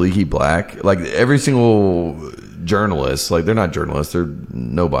disrespect towards Leaky Black, every single journalist, they're not journalists, they're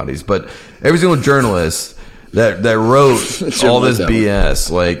nobodies, but every single journalist that wrote all this BS,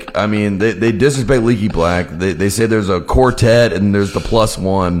 they disrespect Leaky Black. They say there's a quartet and there's the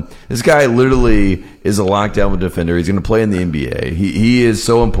 +1. This guy literally is a lockdown defender. He's going to play in the NBA. He is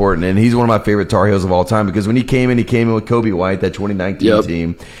so important, and he's one of my favorite Tar Heels of all time because when he came in with Kobe White, that 2019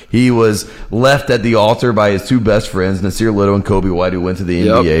 team. He was left at the altar by his 2 best friends, Nasir Little and Kobe White, who went to the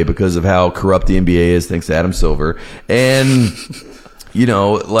NBA because of how corrupt the NBA is, thanks to Adam Silver. And,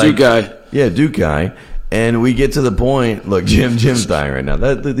 Duke guy. Yeah, Duke guy. And we get to the point, look, Jim's dying right now.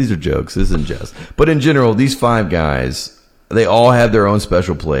 These are jokes. This isn't jest. But in general, these 5 guys, they all have their own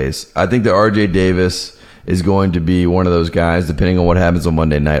special place. I think that R.J. Davis is going to be one of those guys, depending on what happens on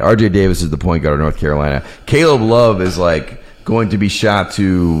Monday night. R.J. Davis is the point guard of North Carolina. Caleb Love is, going to be shot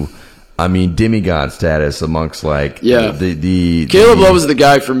to, demigod status amongst, the Caleb Love is the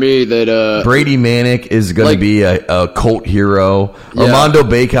guy for me that... Brady Manick is going to be a cult hero. Yeah. Armando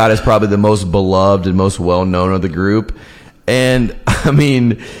Bacot is probably the most beloved and most well-known of the group. And,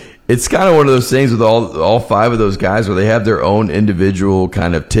 it's kind of one of those things with all 5 of those guys where they have their own individual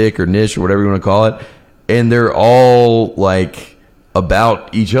kind of tick or niche or whatever you want to call it. And they're all,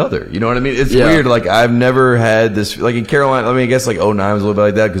 about each other. You know what I mean? It's weird. I've never had this, in Carolina, I guess 09 was a little bit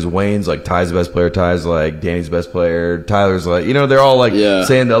like that because Wayne's Ty's the best player, Ty's Danny's the best player, Tyler's they're all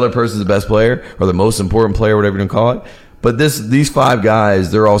saying the other person's the best player or the most important player, whatever you want to call it. But these 5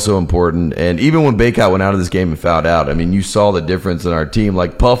 guys, they're also important. And even when Bacot went out of this game and fouled out, you saw the difference in our team.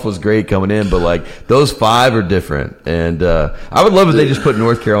 Puff was great coming in, but those 5 are different. And I would love if they just put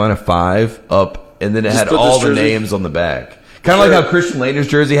North Carolina 5 up and then it had all the names on the back. Kind of like how Christian Laettner's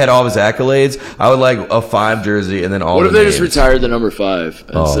jersey had all of his accolades. I would like a 5 jersey and then all. What if they names. just retired the number 5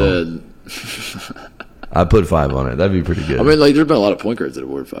 and said? I put 5 on it. That'd be pretty good. there's been a lot of point guards that have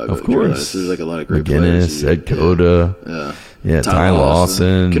worn 5. Of course, there's a lot of great McGinnis, players. Ed Cota, Ty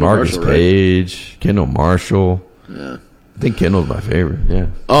Lawson, Marcus Marshall, Page, right? Kendall Marshall. Yeah. I think Kendall's my favorite. Yeah.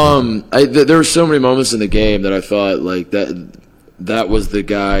 There were so many moments in the game that I thought that was the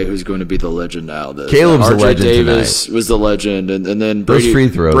guy who's going to be the legend now. Caleb's the legend Davis tonight. Was the legend, and then Brady, free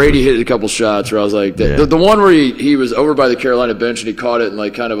throws. Brady hit a couple shots where I was like, the one where he was over by the Carolina bench and he caught it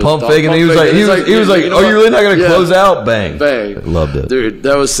and kind of pump fake, and he was like, "Oh, you're really not going to close out?" Bang, bang, loved it, dude.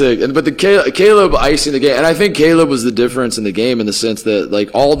 That was sick. But the Caleb icing the game, and I think Caleb was the difference in the game in the sense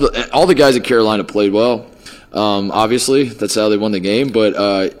that all the guys at Carolina played well. Obviously, that's how they won the game.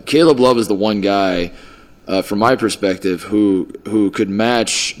 But Caleb Love is the one guy. From my perspective, who could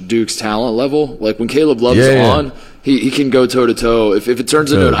match Duke's talent level. When Caleb Love is on, he can go toe to toe. If it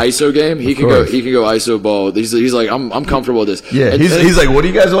turns into an ISO game, he can go ISO ball. He's like, I'm comfortable with this. Yeah, he's like, what do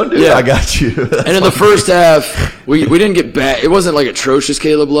you guys want to do? Yeah. I got you. And in the first half, we didn't get bad. It wasn't atrocious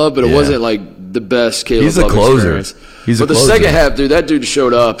Caleb Love, but it wasn't the best Caleb Love. He's a closer. Experience. He's a But the closer. second half, dude, that dude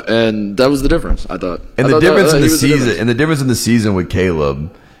showed up, and that was the difference, I thought. And I the thought difference that- in the he was season, difference. and the difference in the season with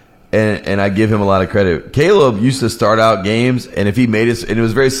Caleb, and I give him a lot of credit. Caleb used to start out games, and if he made it, and it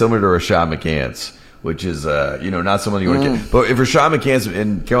was very similar to Rashad McCants, which is not someone you want to. But if Rashad McCants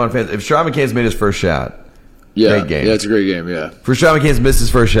and Carolina fans, if Rashad McCants made his first shot, great game. Yeah, it's a great game, yeah. If Rashad McCants missed his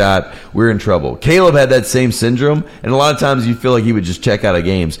first shot, we're in trouble. Caleb had that same syndrome, and a lot of times you feel like he would just check out of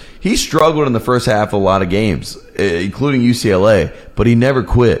games. He struggled in the first half of a lot of games, including UCLA, but he never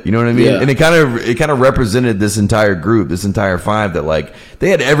quit. You know what I mean? Yeah. And it kind of represented this entire group, this entire five, that like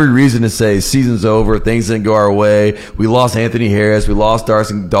they had every reason to say season's over, things didn't go our way. We lost Anthony Harris, we lost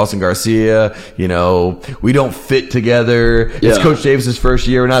Dawson Garcia. You know, we don't fit together. It's Yeah. Coach Davis's first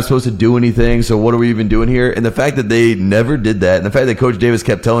year. We're not supposed to do anything. So what are we even doing here? And the fact that they never did that, and the fact that Coach Davis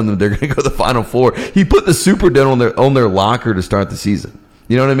kept telling them they're going to go to the Final Four, he put the Superdome on their locker to start the season.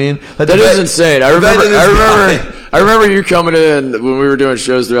 You know what I mean? Like That the is fact- insane. I the fact remember. that this guy- I remember you coming in when we were doing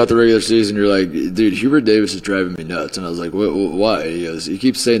shows throughout the regular season. You're like, dude, Hubert Davis is driving me nuts, and I was like, why? He goes, he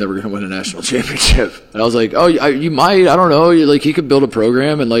keeps saying that we're going to win a national championship, and I was like, oh, you might. I don't know. Like he could build a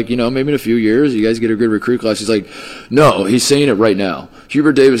program, and like maybe in a few years, you guys get a good recruit class. He's like, no, he's saying it right now.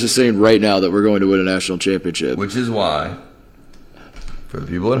 Hubert Davis is saying right now that we're going to win a national championship. Which is why, for the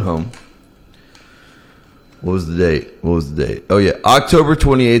people at home, what was the date? Oh, yeah. October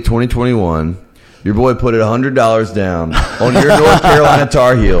 28th, 2021. Your boy put $100 down on your North Carolina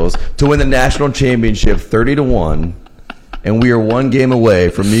Tar Heels to win the national championship 30-1. And we are one game away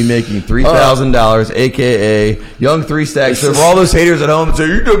from me making $3,000, a.k.a. Young Three Stacks. So for all those haters at home that say,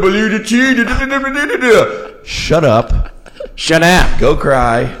 you don't believe the cheat. Shut up. Shut up. Go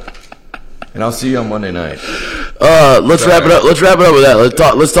cry. And I'll see you on Monday night. Let's wrap it up. Let's wrap it up with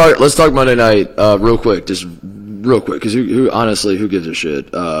that. Let's talk Monday night real quick. Just real quick, because honestly, who gives a shit?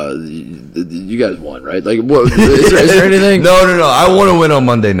 You guys won, right? Like, what is there anything? No. I want to win on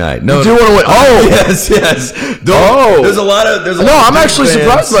Monday night. No, You do want to win? Oh, yes. Oh. There's a No, lot of I'm Duke actually fans.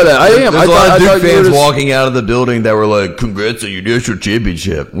 surprised by that. I am. There's I a lot thought of Duke you fans were just- walking out of the building that were like, "Congrats on your national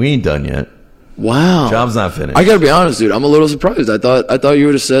championship." We ain't done yet. Wow, Job's not finished. I gotta be honest, dude. I'm a little surprised. I thought you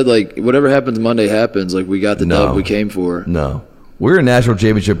would have said like, whatever happens Monday happens. Like we got the No. dub we came for. No. We're a national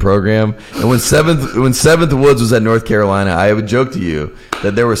championship program, and when Seventh Woods was at North Carolina, I would joke to you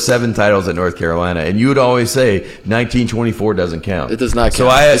that there were 7 titles at North Carolina, and you would always say 1924 doesn't count. It does not So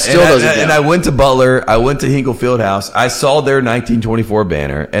count. It still doesn't count. And I went to Butler, I went to Hinkle Fieldhouse, I saw their 1924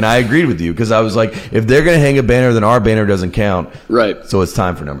 banner, and I agreed with you because I was like, if they're going to hang a banner, then our banner doesn't count. Right. So it's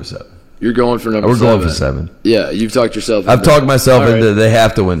time for number 7. You're going for number We're 7. going for 7. Yeah, you've talked yourself. I've into talked it. myself All into right. they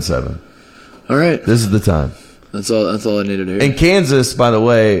have to win 7. All right. This is the time. That's all I needed to hear. And Kansas, by the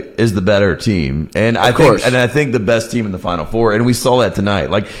way, is the better team, and I course. think the best team in the Final Four, and we saw that tonight.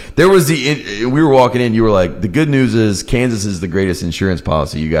 Like there was we were walking in, you were like, the good news is Kansas is the greatest insurance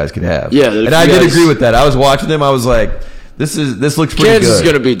policy you guys could have. Yeah, that if and I you did guys- agree with that. I was watching them, I was like, this looks pretty Kansas good. is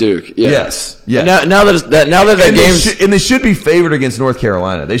going to beat Duke. Yeah. Yes. And now that that and game's they should be favored against North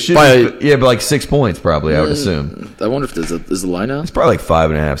Carolina. They should, By- but like 6 points probably. I would assume I wonder if is the line now? it's probably like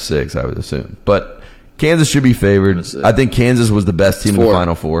 5.5, 6. I would assume, but. Kansas should be favored. see. I think Kansas was the best team in the 4.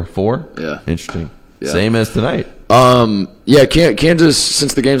 Final Four. 4? Yeah. Interesting. Yeah. Same as tonight. Yeah, Kansas,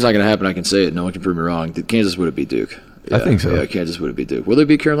 since the game's not going to happen, I can say it. No one can prove me wrong. Kansas would have beat Duke. I think so. Yeah, Kansas would have beat Duke. Will they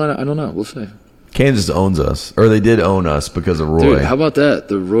beat Carolina? I don't know. We'll see. Kansas owns us, or they did own us because of Roy. Dude, how about that?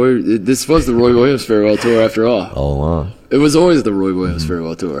 This was the Roy Williams farewell tour after all. all along. It was always the Roy Williams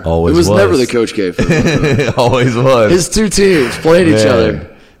farewell tour. Always it was was. never the Coach K farewell tour. It always was. His two teams playing each Man. other.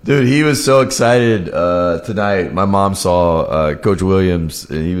 Dude, he was so excited tonight. My mom saw Coach Williams,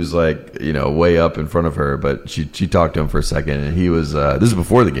 and he was like, way up in front of her, but she talked to him for a second, and he was, this is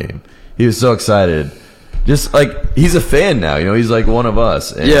before the game. He was so excited. Just like, he's a fan now, he's like one of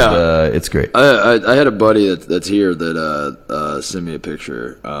us. And, Yeah. it's great. I had a buddy that's here that sent me a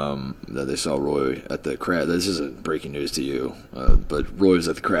picture that they saw Roy at the crab. This isn't breaking news to you, but Roy was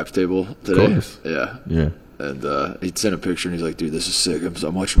at the craps table today. Of course. Yeah. Yeah. And he'd sent a picture, and he's like, dude, this is sick.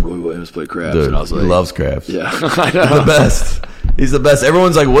 I'm watching Roy Williams play craps. Dude, and I was he like, loves crafts. yeah, I He's the know. best. He's the best.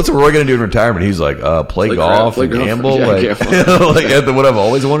 Everyone's like, "What's Roy going to do in retirement?" He's like, "Play Play golf, play and golf. gamble, Yeah, like, gamble. like what I've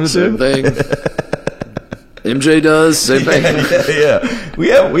always wanted to Same do." thing. MJ does, same thing. Yeah, we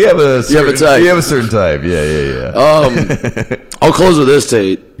have a certain, type. We have a certain type. Yeah. I'll close with this,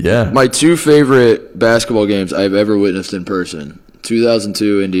 Tate. Yeah. My 2 favorite basketball games I've ever witnessed in person.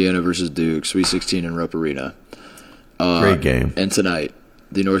 2002 Indiana versus Duke, Sweet 16 in Rupp Arena. Great game. And tonight,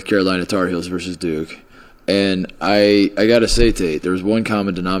 the North Carolina Tar Heels versus Duke. And I got to say, Tate, there's one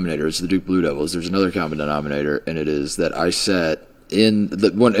common denominator. It's the Duke Blue Devils. There's another common denominator, and it is that I sat I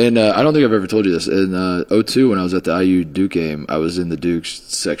don't think I've ever told you this. In 2002, when I was at the IU Duke game, I was in the Dukes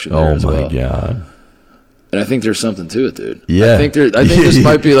section there as well. Oh my god! And I think there's something to it, dude. Yeah. I think this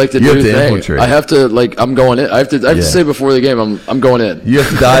might be like the new thing. Infiltrate. I have to I'm going in. I have to say before the game, I'm going in. You have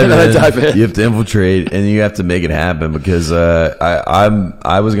to dive in. Dive in. You have to infiltrate, and you have to make it happen. Because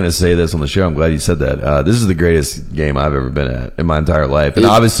I was going to say this on the show. I'm glad you said that. This is the greatest game I've ever been at in my entire life, and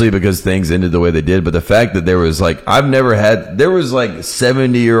obviously because things ended the way they did. But the fact that there was there was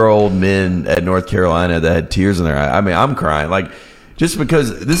 70-year-old men at North Carolina that had tears in their eyes. I mean, I'm crying just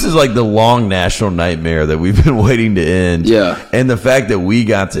because this is like the long national nightmare that we've been waiting to end. Yeah. And the fact that we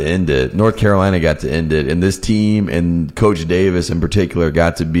got to end it, North Carolina got to end it, and this team and Coach Davis in particular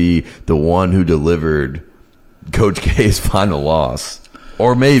got to be the one who delivered Coach K's final loss.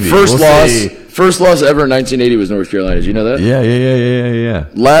 Or maybe. First loss ever in 1980 was North Carolina. Did you know that?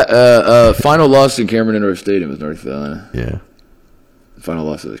 Yeah. Final loss in Cameron Indoor Stadium was North Carolina. Yeah. Final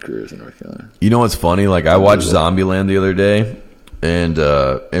loss of his career was in North Carolina. You know what's funny? I watched Zombieland the other day. And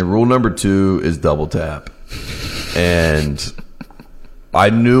rule number 2 is double tap. And I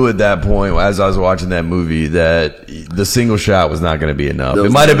knew at that point, as I was watching that movie, that the single shot was not going to be enough.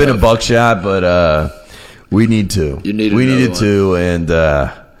 It might have been a buckshot, but we need two. We needed two, and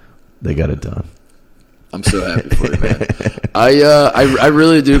they got it done. I'm so happy for you, man. I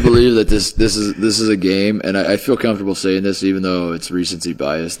really do believe that this is a game, and I feel comfortable saying this, even though it's recency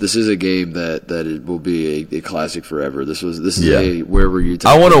bias. This is a game that it will be a classic forever. This is a where were you?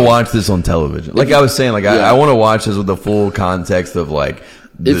 I want to watch this on television. I was saying, I want to watch this with the full context of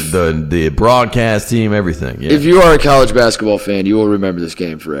the broadcast team, everything. Yeah. If you are a college basketball fan, you will remember this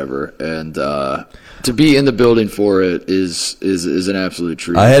game forever, and to be in the building for it is an absolute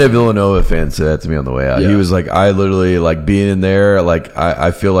treat. I had a Villanova fan say that to me on the way out. Yeah. He was like, I literally being in there, I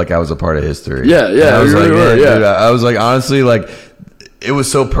feel like I was a part of history. Yeah. I was dude, I was honestly, it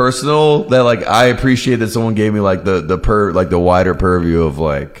was so personal that I appreciate that someone gave me the wider purview of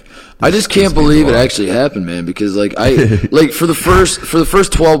I just can't believe it actually happened, man, because for the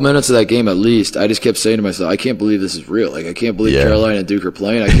first 12 minutes of that game at least, I just kept saying to myself, I can't believe this is real. I can't believe Carolina and Duke are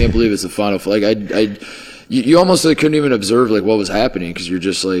playing. I can't believe it's the final. You almost couldn't even observe what was happening because you're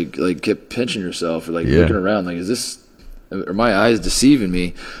just kept pinching yourself or looking around are my eyes deceiving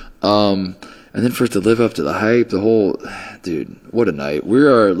me? And then for it to live up to the hype, dude, what a night.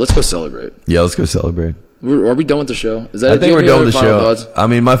 Let's go celebrate. Yeah, let's go celebrate. Are we done with the show? I think we're done with the show. Thoughts? I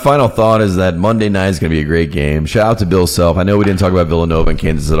mean, my final thought is that Monday night is going to be a great game. Shout out to Bill Self. I know we didn't talk about Villanova and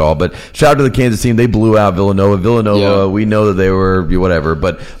Kansas at all, but shout out to the Kansas team. They blew out Villanova. We know that they were whatever,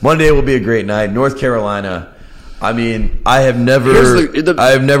 but Monday will be a great night. North Carolina. I mean, I have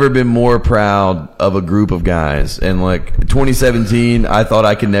never been more proud of a group of guys. And 2017, I thought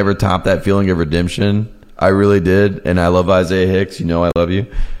I could never top that feeling of redemption. I really did, and I love Isaiah Hicks. You know I love you,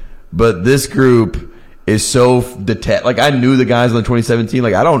 but this group is so detached. I knew the guys in 2017.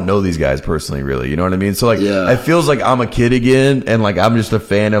 I don't know these guys personally, really. You know what I mean? So it feels like I'm a kid again, and I'm just a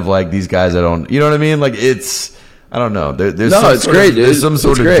fan of these guys. I don't. You know what I mean? It's. I don't know. It's great. There's some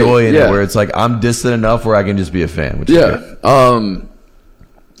sort of joy in it where it's I'm distant enough where I can just be a fan. Which is great.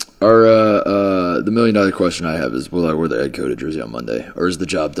 The $1 million question I have is: will I wear the Ed Cota jersey on Monday, or is the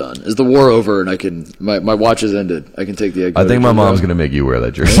job done? Is the war over and I can my watch has ended? I can take the Ed Cota. I think my mom's going to make you wear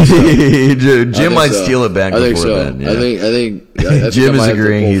that jersey. Jim might steal it back before then. Yeah. I think Jim is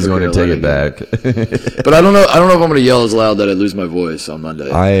agreeing he's going to take it back. But I don't know if I'm going to yell as loud that I lose my voice on Monday.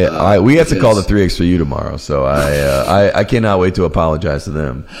 We have to call the 3X for you tomorrow, so I cannot wait to apologize to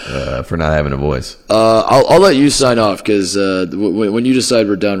them for not having a voice. I'll let you sign off because when you decide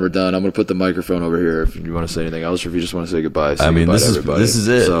we're done. I'm going to put the microphone over here if you want to say anything else or if you just want to say goodbye. This is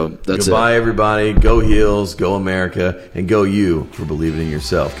it. So that's goodbye, everybody. Go Heels, go America, and go you for believing in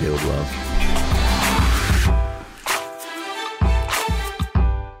yourself, Caleb Love.